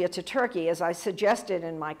peculiar to Turkey, as I suggested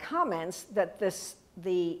in my comments, that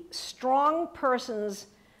the strong person's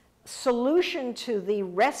solution to the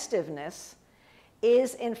restiveness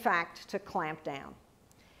is, in fact, to clamp down.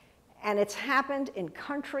 And it's happened in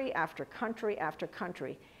country after country after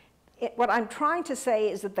country. What I'm trying to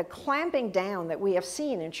say is that the clamping down that we have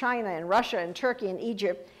seen in China and Russia and Turkey and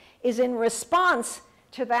Egypt is in response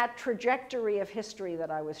to that trajectory of history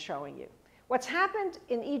that I was showing you. What's happened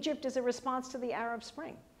in Egypt is a response to the Arab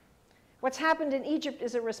Spring. What's happened in Egypt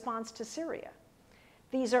is a response to Syria.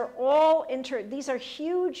 These are all these are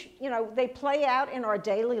huge, you know, they play out in our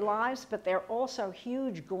daily lives, but they're also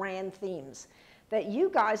huge grand themes that you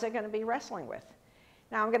guys are going to be wrestling with.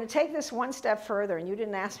 Now, I'm going to take this one step further, and you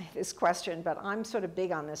didn't ask me this question, but I'm sort of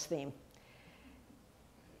big on this theme.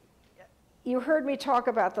 You heard me talk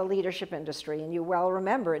about the leadership industry, and you well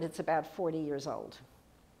remember it. It's about 40 years old.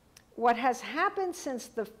 What has happened since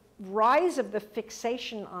the rise of the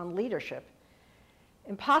fixation on leadership,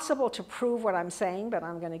 impossible to prove what I'm saying, but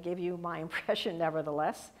I'm going to give you my impression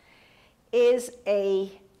nevertheless, is a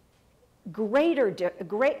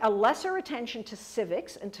lesser attention to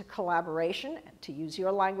civics and to collaboration, to use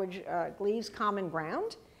your language, Gleaves, common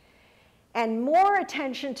ground, and more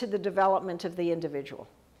attention to the development of the individual.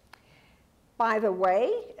 By the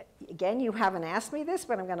way, again, you haven't asked me this,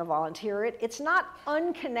 but I'm going to volunteer it. It's not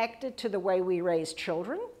unconnected to the way we raise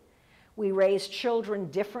children. We raise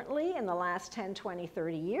children differently in the last 10, 20,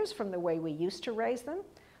 30 years from the way we used to raise them.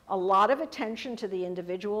 A lot of attention to the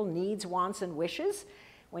individual needs, wants, and wishes.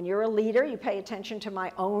 When you're a leader, you pay attention to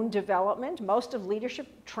my own development. Most of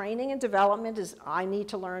leadership training and development is I need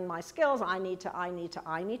to learn my skills, I need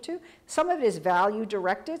to. Some of it is value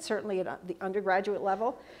directed, certainly at the undergraduate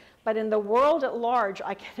level. But in the world at large,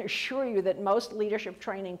 I can assure you that most leadership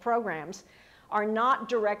training programs are not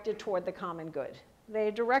directed toward the common good.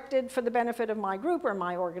 They're directed for the benefit of my group or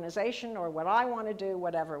my organization or what I want to do,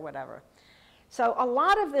 whatever, whatever. So a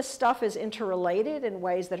lot of this stuff is interrelated in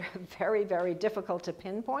ways that are very, very difficult to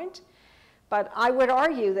pinpoint. But I would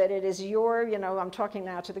argue that it is your, you know, I'm talking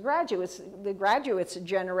now to the graduates'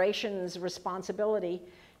 generation's responsibility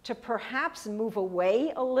to perhaps move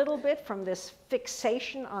away a little bit from this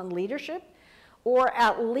fixation on leadership, or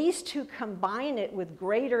at least to combine it with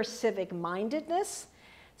greater civic mindedness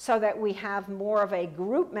so that we have more of a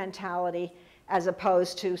group mentality as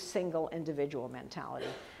opposed to single individual mentality.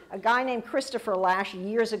 A guy named Christopher Lasch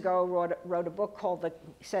years ago wrote a book called,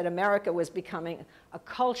 he said America was becoming a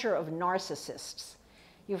culture of narcissists.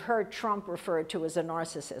 You've heard Trump referred to as a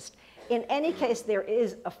narcissist. In any case, there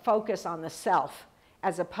is a focus on the self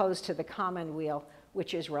as opposed to the commonweal,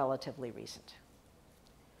 which is relatively recent.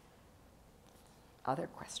 Other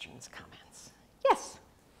questions, comments? Yes.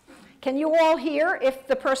 Can you all hear if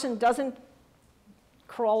the person doesn't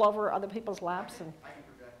crawl over other people's laps? And I can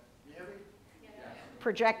project. Can you hear me? Yeah.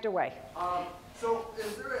 Project away. So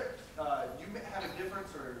is there do you have a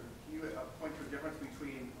difference, or can you point to a difference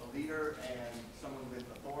between a leader and someone with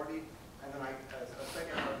authority? And then as a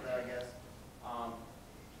second part of that, I guess,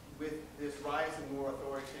 with this rise in more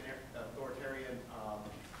authoritarian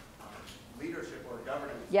leadership or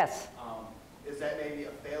governance, yes. Is that maybe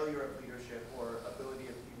a failure of leadership or ability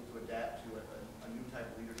of people to adapt to a new type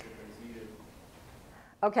of leadership that is needed?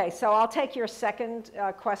 Okay, so I'll take your second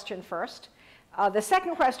question first. The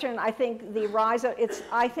second question, I think the rise of,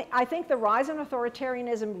 I think the rise in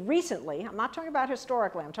authoritarianism recently, I'm not talking about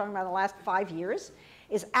historically, I'm talking about the last 5 years,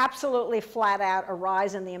 is absolutely flat out a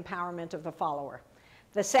rise in the empowerment of the follower.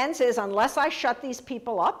 The sense is, unless I shut these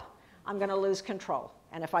people up, I'm going to lose control.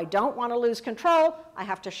 And if I don't want to lose control, I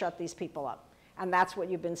have to shut these people up. And that's what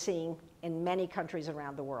you've been seeing in many countries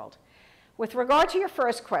around the world. With regard to your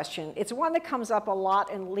first question, it's one that comes up a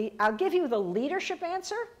lot, and I'll give you the leadership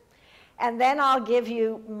answer, and then I'll give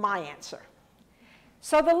you my answer.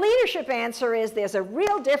 So the leadership answer is there's a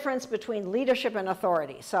real difference between leadership and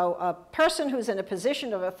authority. So a person who's in a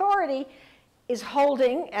position of authority is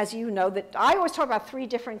holding, as you know, that I always talk about 3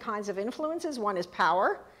 different kinds of influences. One is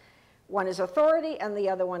power, one is authority, and the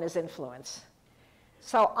other one is influence.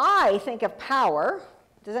 So I think of power.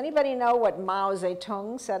 Does anybody know what Mao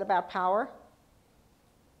Zedong said about power?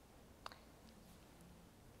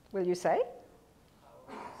 Will you say?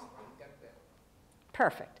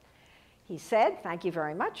 Perfect. He said, thank you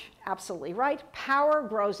very much, absolutely right, power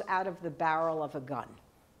grows out of the barrel of a gun.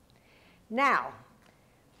 Now,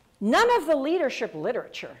 none of the leadership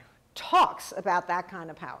literature talks about that kind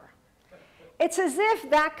of power. It's as if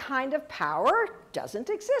that kind of power doesn't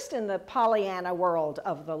exist in the Pollyanna world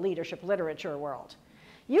of the leadership literature world.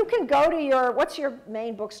 You can go to your, what's your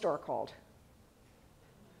main bookstore called?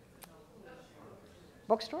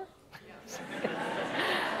 Bookstore?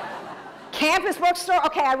 Campus bookstore?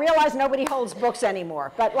 Okay, I realize nobody holds books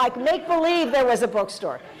anymore, but like make believe there was a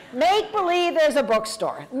bookstore. Make believe there's a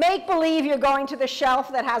bookstore. Make believe you're going to the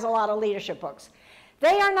shelf that has a lot of leadership books.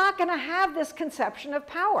 They are not going to have this conception of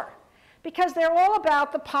power because they're all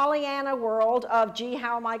about the Pollyanna world of, gee,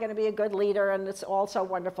 how am I going to be a good leader, and it's all so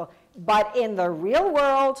wonderful. But in the real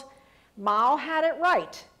world, Mao had it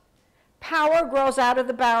right. Power grows out of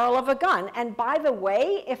the barrel of a gun. And by the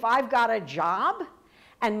way, if I've got a job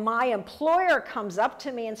and my employer comes up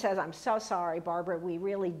to me and says, I'm so sorry, Barbara, we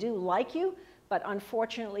really do like you, but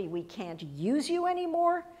unfortunately we can't use you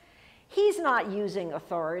anymore, he's not using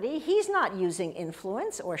authority, he's not using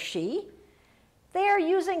influence, or she. They're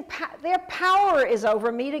using, their power is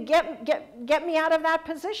over me to get me out of that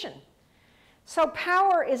position. So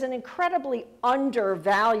power is an incredibly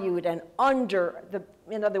undervalued and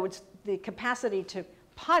in other words, the capacity to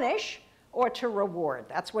punish or to reward.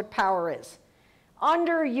 That's what power is.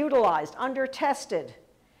 Underutilized, undertested.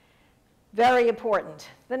 Very important.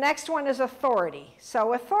 The next one is authority.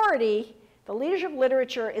 So authority, the leadership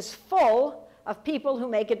literature is full of people who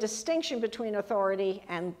make a distinction between authority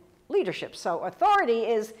and leadership. So authority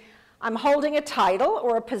is, I'm holding a title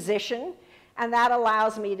or a position, and that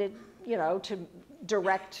allows me to, to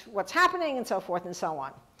direct what's happening and so forth and so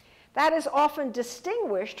on. That is often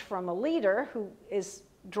distinguished from a leader who is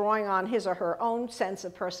drawing on his or her own sense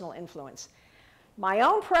of personal influence. My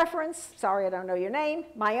own preference, sorry I don't know your name,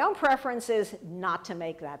 my own preference is not to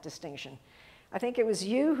make that distinction. I think it was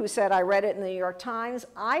you who said, I read it in the New York Times.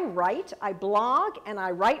 I blog, and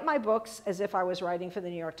I write my books as if I was writing for the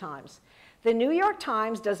New York Times. The New York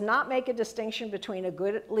Times does not make a distinction between a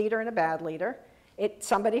good leader and a bad leader. It's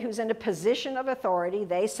somebody who's in a position of authority.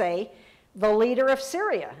 They say, the leader of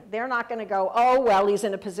Syria. They're not going to go, oh, well, he's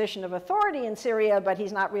in a position of authority in Syria, but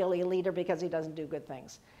he's not really a leader because he doesn't do good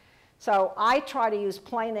things. So I try to use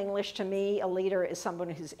plain English. To me, a leader is someone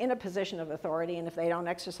who's in a position of authority, and if they don't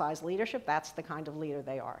exercise leadership, that's the kind of leader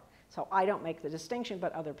they are. So I don't make the distinction,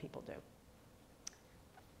 but other people do.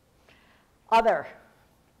 Other.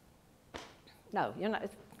 No, you're not.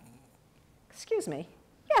 Excuse me.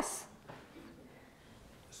 Yes.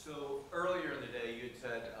 So earlier in the day, you had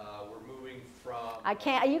said we're moving from... I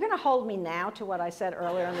can't. Are you going to hold me now to what I said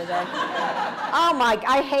earlier in the day? Oh, my.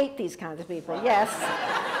 I hate these kinds of people. Yes.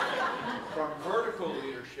 From vertical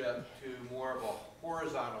leadership to more of a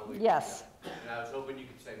horizontal leadership. Yes. And I was hoping you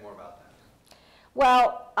could say more about that.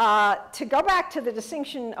 Well, to go back to the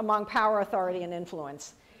distinction among power, authority, and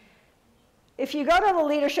influence, if you go to the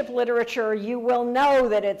leadership literature, you will know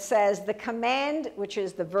that it says the command, which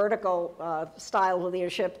is the vertical style of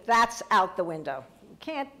leadership, that's out the window. You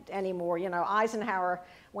can't anymore. Eisenhower,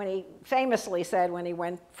 when he famously said, when he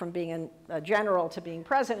went from being a general to being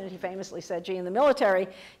president, he famously said, gee, in the military,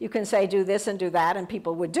 you can say do this and do that, and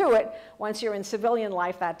people would do it. Once you're in civilian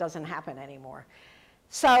life, that doesn't happen anymore.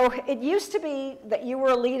 So it used to be that you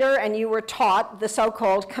were a leader and you were taught the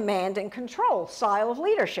so-called command and control style of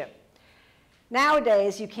leadership.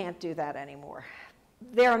 Nowadays, you can't do that anymore.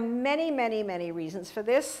 There are many, many, many reasons for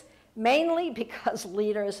this, mainly because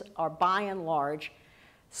leaders are, by and large,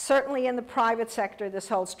 certainly in the private sector, this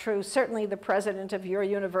holds true. Certainly the president of your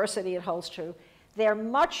university, it holds true. They're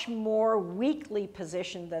much more weakly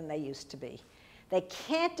positioned than they used to be. They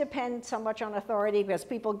can't depend so much on authority because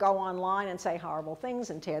people go online and say horrible things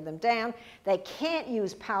and tear them down. They can't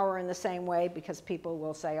use power in the same way because people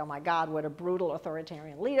will say, oh my God, what a brutal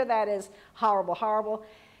authoritarian leader that is, horrible, horrible.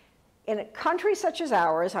 In a country such as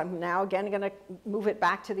ours, I'm now again going to move it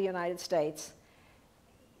back to the United States,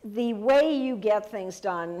 the way you get things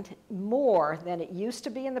done more than it used to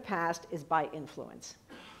be in the past is by influence.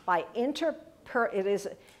 By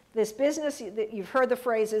this business, you've heard the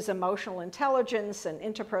phrases emotional intelligence and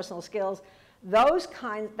interpersonal skills.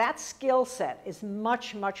 that skill set is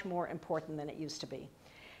much, much more important than it used to be.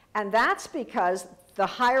 And that's because the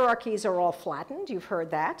hierarchies are all flattened, you've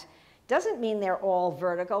heard that. Doesn't mean they're all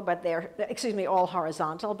vertical, but all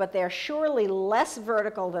horizontal, but they're surely less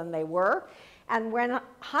vertical than they were. And when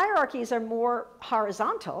hierarchies are more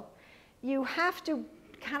horizontal, you have to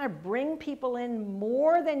kind of bring people in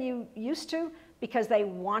more than you used to because they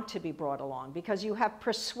want to be brought along, because you have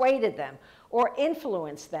persuaded them or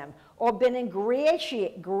influenced them or been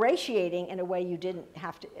ingratiating in a way you didn't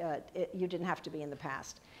have to be in the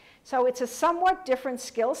past. So it's a somewhat different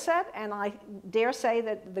skill set, and I dare say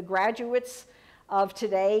that the graduates of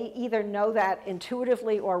today either know that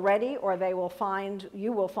intuitively already, or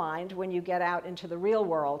you will find when you get out into the real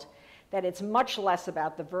world that it's much less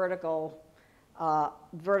about the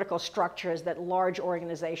vertical structures that large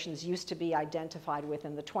organizations used to be identified with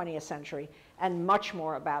in the 20th century, and much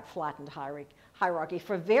more about flattened hierarchy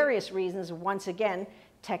for various reasons, once again,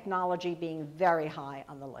 technology being very high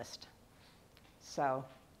on the list. So,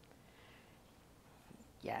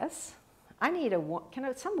 yes?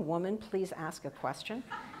 Can some woman please ask a question?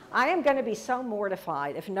 I am going to be so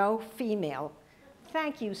mortified if no female.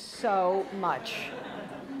 Thank you so much.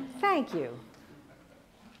 Thank you.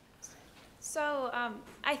 So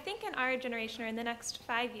I think in our generation, or in the next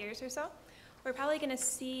 5 years or so, we're probably going to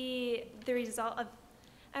see the result of,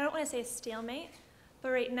 I don't want to say a stalemate,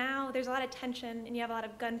 but right now there's a lot of tension and you have a lot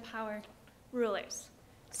of gun power rulers.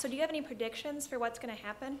 So do you have any predictions for what's going to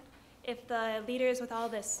happen if the leaders with all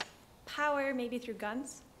this power, maybe through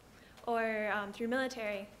guns or through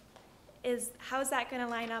military, how is that going to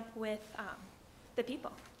line up with the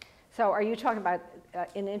people? So are you talking about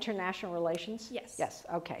in international relations? Yes. Yes,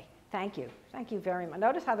 okay. Thank you. Thank you very much.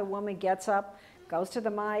 Notice how the woman gets up, goes to the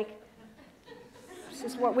mic. This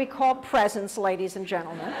is what we call presence, ladies and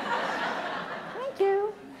gentlemen. Thank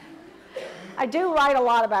you. I do write a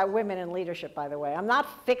lot about women in leadership, by the way. I'm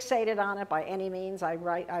not fixated on it by any means. I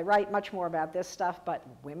write much more about this stuff, but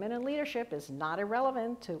women in leadership is not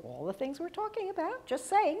irrelevant to all the things we're talking about, just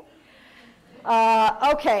saying.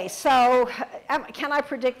 Okay, so can I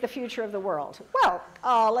predict the future of the world? Well,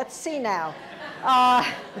 let's see now.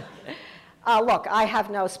 Look, I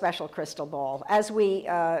have no special crystal ball. As we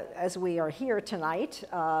are here tonight,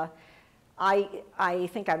 I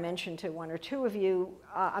think I mentioned to one or two of you,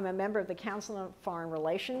 I'm a member of the Council on Foreign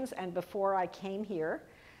Relations, and before I came here,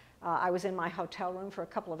 I was in my hotel room for a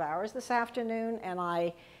couple of hours this afternoon, and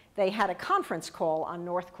they had a conference call on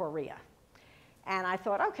North Korea. And I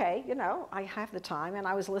thought, okay, I have the time, and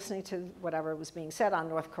I was listening to whatever was being said on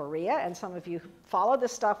North Korea, and some of you who follow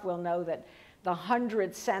this stuff will know that the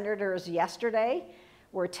 100 senators yesterday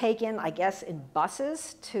were taken, I guess, in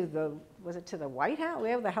buses to the White House?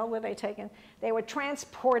 Where the hell were they taken? They were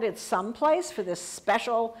transported someplace for this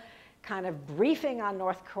special kind of briefing on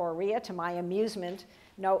North Korea. To my amusement,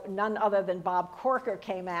 none other than Bob Corker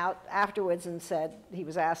came out afterwards and said, he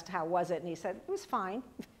was asked, how was it? And he said, it was fine.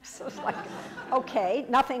 So it's like, okay,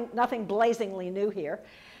 nothing blazingly new here.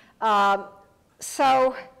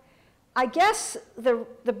 So I guess the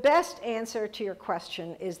best answer to your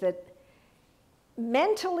question is that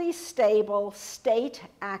mentally stable state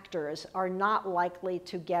actors are not likely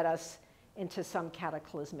to get us into some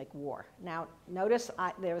cataclysmic war. Now, notice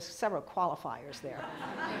there's several qualifiers there.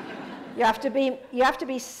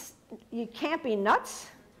 You can't be nuts,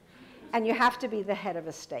 and you have to be the head of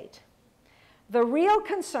a state. The real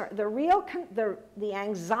concern, the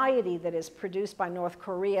anxiety that is produced by North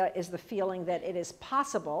Korea is the feeling that it is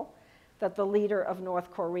possible that the leader of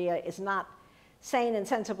North Korea is not sane and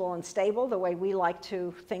sensible and stable the way we like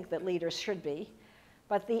to think that leaders should be.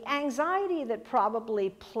 But the anxiety that probably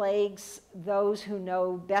plagues those who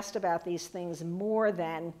know best about these things more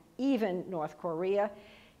than even North Korea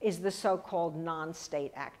is the so-called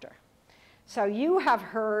non-state actor. So you have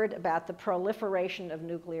heard about the proliferation of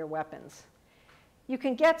nuclear weapons. You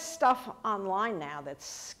can get stuff online now that's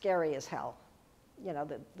scary as hell.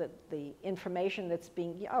 The information that's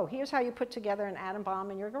being, oh, here's how you put together an atom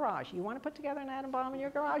bomb in your garage. You want to put together an atom bomb in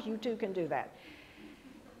your garage? You too can do that.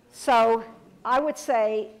 So I would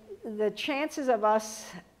say the chances of us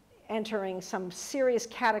entering some serious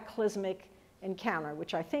cataclysmic encounter,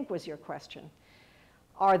 which I think was your question,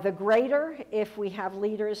 are the greater if we have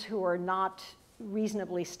leaders who are not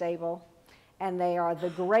reasonably stable, and they are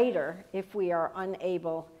the greater if we are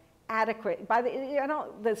unable adequate.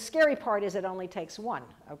 The scary part is it only takes one,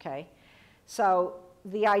 okay? So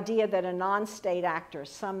the idea that a non-state actor,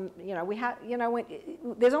 there's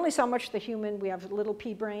only so much we have little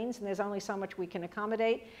pea brains, and there's only so much we can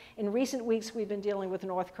accommodate. In recent weeks, we've been dealing with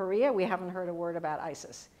North Korea. We haven't heard a word about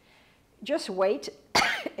ISIS. just wait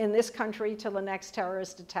in this country till the next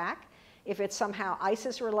terrorist attack. If it's somehow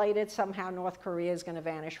ISIS related, somehow North Korea is going to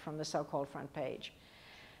vanish from the so-called front page.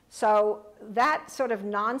 So that sort of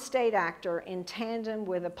non-state actor in tandem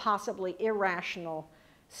with a possibly irrational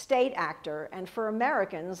state actor, and for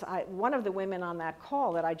Americans, one of the women on that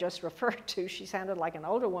call that I just referred to, she sounded like an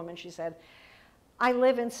older woman, she said, I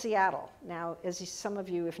live in Seattle. Now, as some of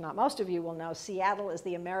you, if not most of you will know, Seattle is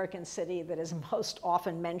the American city that is most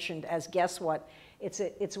often mentioned as, guess what,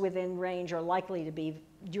 it's within range or likely to be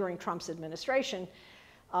during Trump's administration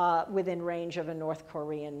within range of a North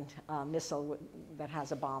Korean missile that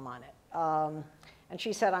has a bomb on it. And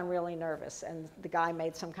she said, I'm really nervous. And the guy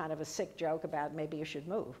made some kind of a sick joke about maybe you should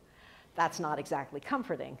move. That's not exactly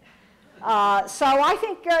comforting. So I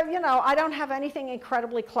think, you know, I don't have anything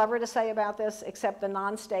incredibly clever to say about this except the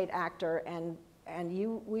non-state actor, and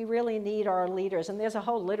we really need our leaders. And there's a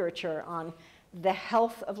whole literature on the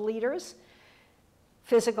health of leaders,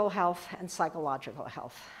 physical health and psychological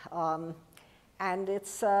health. And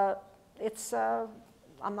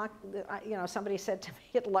I'm not, you know, somebody said to me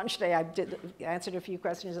at lunch today, I answered a few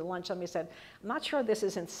questions at lunch, somebody said, I'm not sure this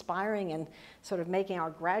is inspiring and sort of making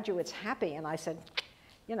our graduates happy. And I said,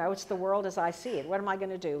 you know, it's the world as I see it. What am I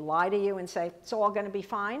going to do? Lie to you and say, it's all going to be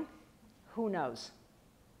fine? Who knows?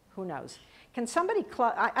 Who knows? Can somebody,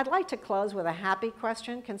 I'd like to close with a happy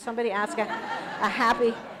question. Can somebody ask a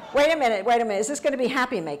happy, wait a minute, is this going to be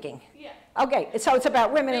happy making? Yeah. Okay, so it's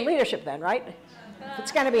about women in leadership then, right? If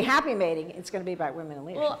it's going to be happy mating, it's going to be about women in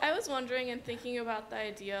leadership. Well, I was wondering and thinking about the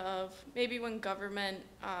idea of maybe when government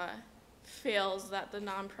fails, that the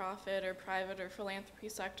nonprofit or private or philanthropy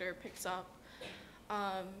sector picks up.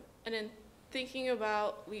 And in thinking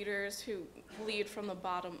about leaders who lead from the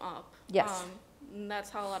bottom up. Yes. And that's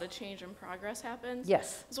how a lot of change and progress happens.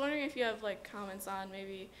 Yes. I was wondering if you have like comments on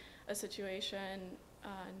maybe a situation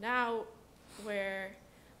now where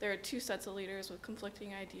there are two sets of leaders with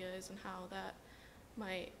conflicting ideas and how that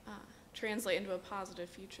might translate into a positive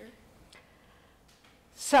future.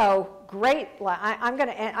 So great. I'm going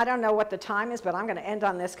to end, I don't know what the time is, but I'm going to end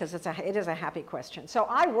on this because it is a happy question. So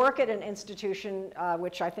I work at an institution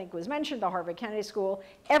which I think was mentioned, the Harvard Kennedy School.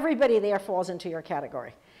 Everybody there falls into your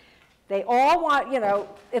category. They all want, you know,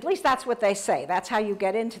 at least that's what they say. That's how you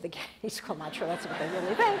get into the Kennedy School. I'm not sure that's what they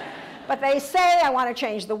really think. But they say, I want to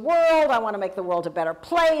change the world. I want to make the world a better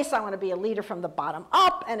place. I want to be a leader from the bottom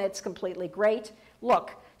up. And it's completely great.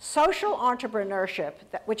 Look, social entrepreneurship,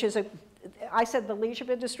 which is I said the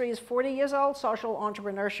leadership industry is 40 years old. Social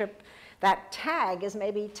entrepreneurship, that tag is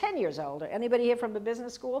maybe 10 years old. Anybody here from the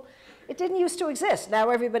business school? It didn't used to exist.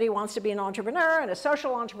 Now everybody wants to be an entrepreneur and a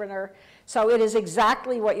social entrepreneur. So it is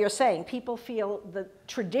exactly what you're saying. People feel the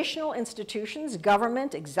traditional institutions,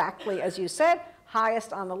 government, exactly as you said,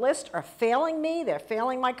 highest on the list, are failing me. They're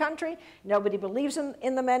failing my country. Nobody believes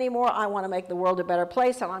in them anymore. I want to make the world a better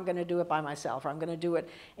place, and I'm going to do it by myself, or I'm going to do it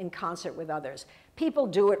in concert with others. People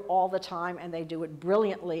do it all the time, and they do it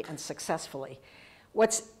brilliantly and successfully.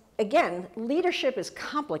 Again, leadership is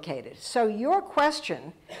complicated. So your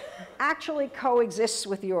question actually coexists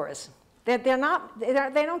with yours. They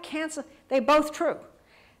don't cancel. They're both true.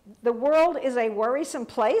 The world is a worrisome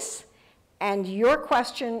place, and your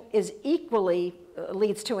question is equally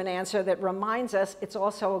leads to an answer that reminds us it's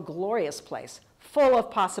also a glorious place, full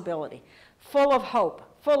of possibility, full of hope,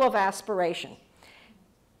 full of aspiration.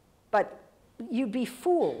 But you'd be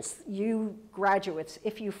fools, you graduates,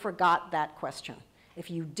 if you forgot that question,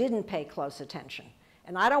 if you didn't pay close attention.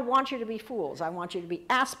 And I don't want you to be fools. I want you to be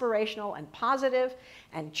aspirational and positive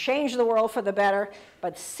and change the world for the better,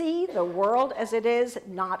 but see the world as it is,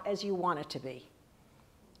 not as you want it to be.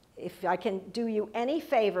 If I can do you any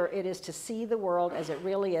favor, it is to see the world as it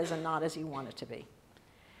really is and not as you want it to be.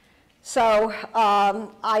 So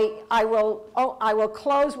I will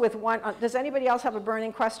close with one. Does anybody else have a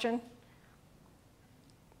burning question?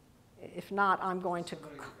 If not, I'm going to.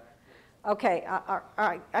 Okay, all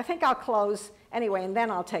right. I think I'll close anyway, and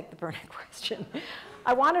then I'll take the burning question.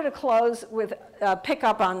 I wanted to close with pick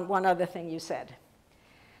up on one other thing you said.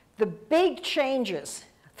 The big changes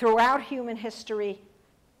throughout human history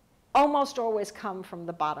almost always come from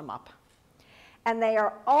the bottom up. And they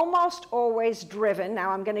are almost always driven,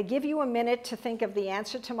 now I'm going to give you a minute to think of the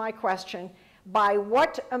answer to my question, by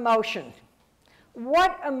what emotion?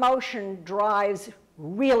 What emotion drives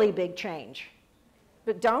really big change?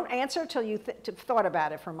 But don't answer till you've thought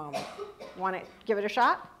about it for a moment. Want to give it a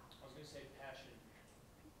shot? I was going to say passion.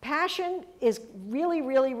 Passion is really,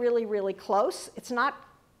 really, really, really close. It's not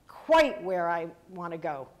quite where I want to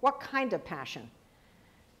go. What kind of passion?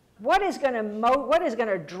 What is going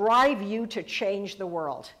to drive you to change the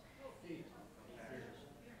world?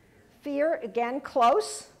 Fear, again,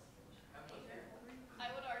 close. I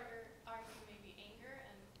would argue maybe anger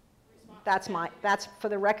and response. That's, for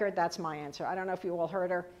the record, that's my answer. I don't know if you all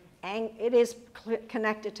heard her. It is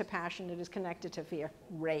connected to passion. It is connected to fear.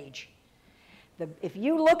 Rage. If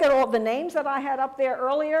you look at all the names that I had up there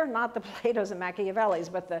earlier, not the Platos and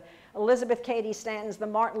Machiavellis, but the Elizabeth Cady Stantons, the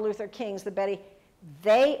Martin Luther Kings, the Betty,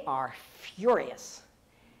 they are furious.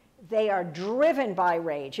 They are driven by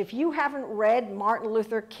rage. If you haven't read Martin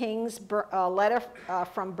Luther King's letter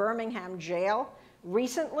from Birmingham jail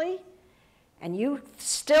recently, and you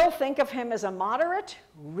still think of him as a moderate,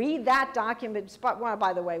 read that document. Well,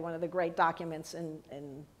 by the way, one of the great documents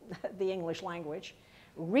in the English language.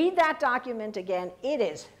 Read that document again. It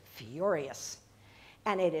is furious,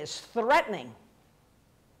 and it is threatening.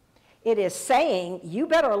 It is saying, you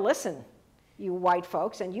better listen, you white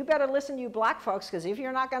folks, and you better listen, you black folks, because if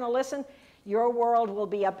you're not going to listen, your world will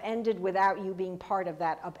be upended without you being part of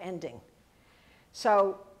that upending.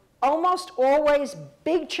 So almost always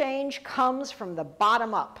big change comes from the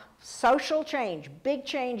bottom up. Social change, big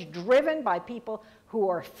change driven by people who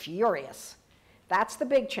are furious. That's the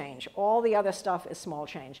big change. All the other stuff is small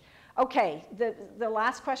change. Okay, the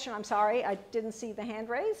last question, I'm sorry, I didn't see the hand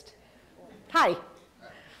raised. Hi.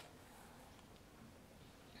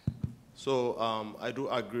 So I do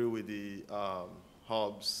agree with the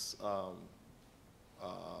Hobbes, what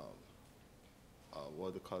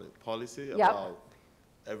do you call it, policy about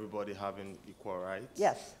everybody having equal rights.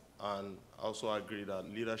 Yes. And also agree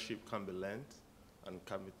that leadership can be learned and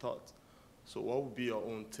can be taught. So what would be your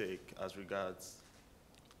own take as regards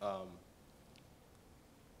the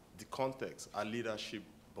context? Are leadership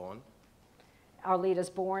born? Are leaders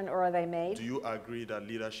born or are they made? Do you agree that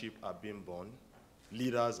leadership are being born?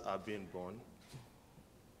 Leaders are being born?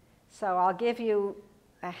 So I'll give you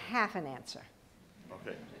a half an answer.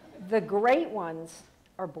 Okay. The great ones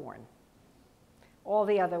are born. All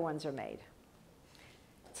the other ones are made.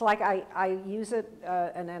 It's like I use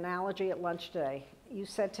an analogy at lunch today. You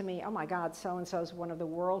said to me, oh my God, so-and-so is one of the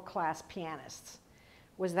world-class pianists.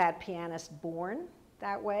 Was that pianist born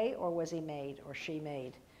that way, or was he made or she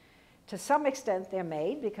made? To some extent, they're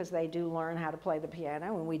made because they do learn how to play the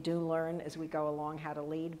piano, and we do learn as we go along how to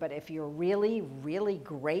lead. But if you're really, really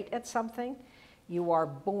great at something, you are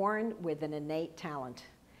born with an innate talent.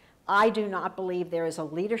 I do not believe there is a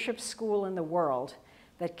leadership school in the world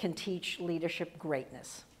that can teach leadership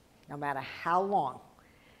greatness, no matter how long.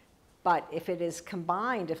 But if it is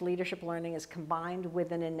combined, if leadership learning is combined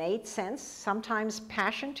with an innate sense, sometimes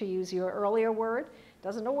passion, to use your earlier word,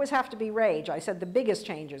 doesn't always have to be rage. I said the biggest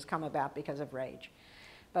changes come about because of rage.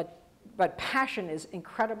 But passion is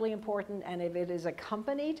incredibly important, and if it is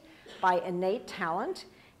accompanied by innate talent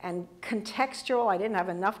and contextual, I didn't have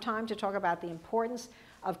enough time to talk about the importance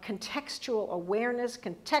of contextual awareness,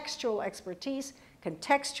 contextual expertise,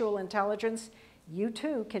 contextual intelligence, you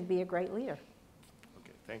too can be a great leader.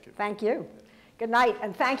 Okay, thank you. Thank you. Good night,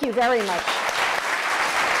 and thank you very much.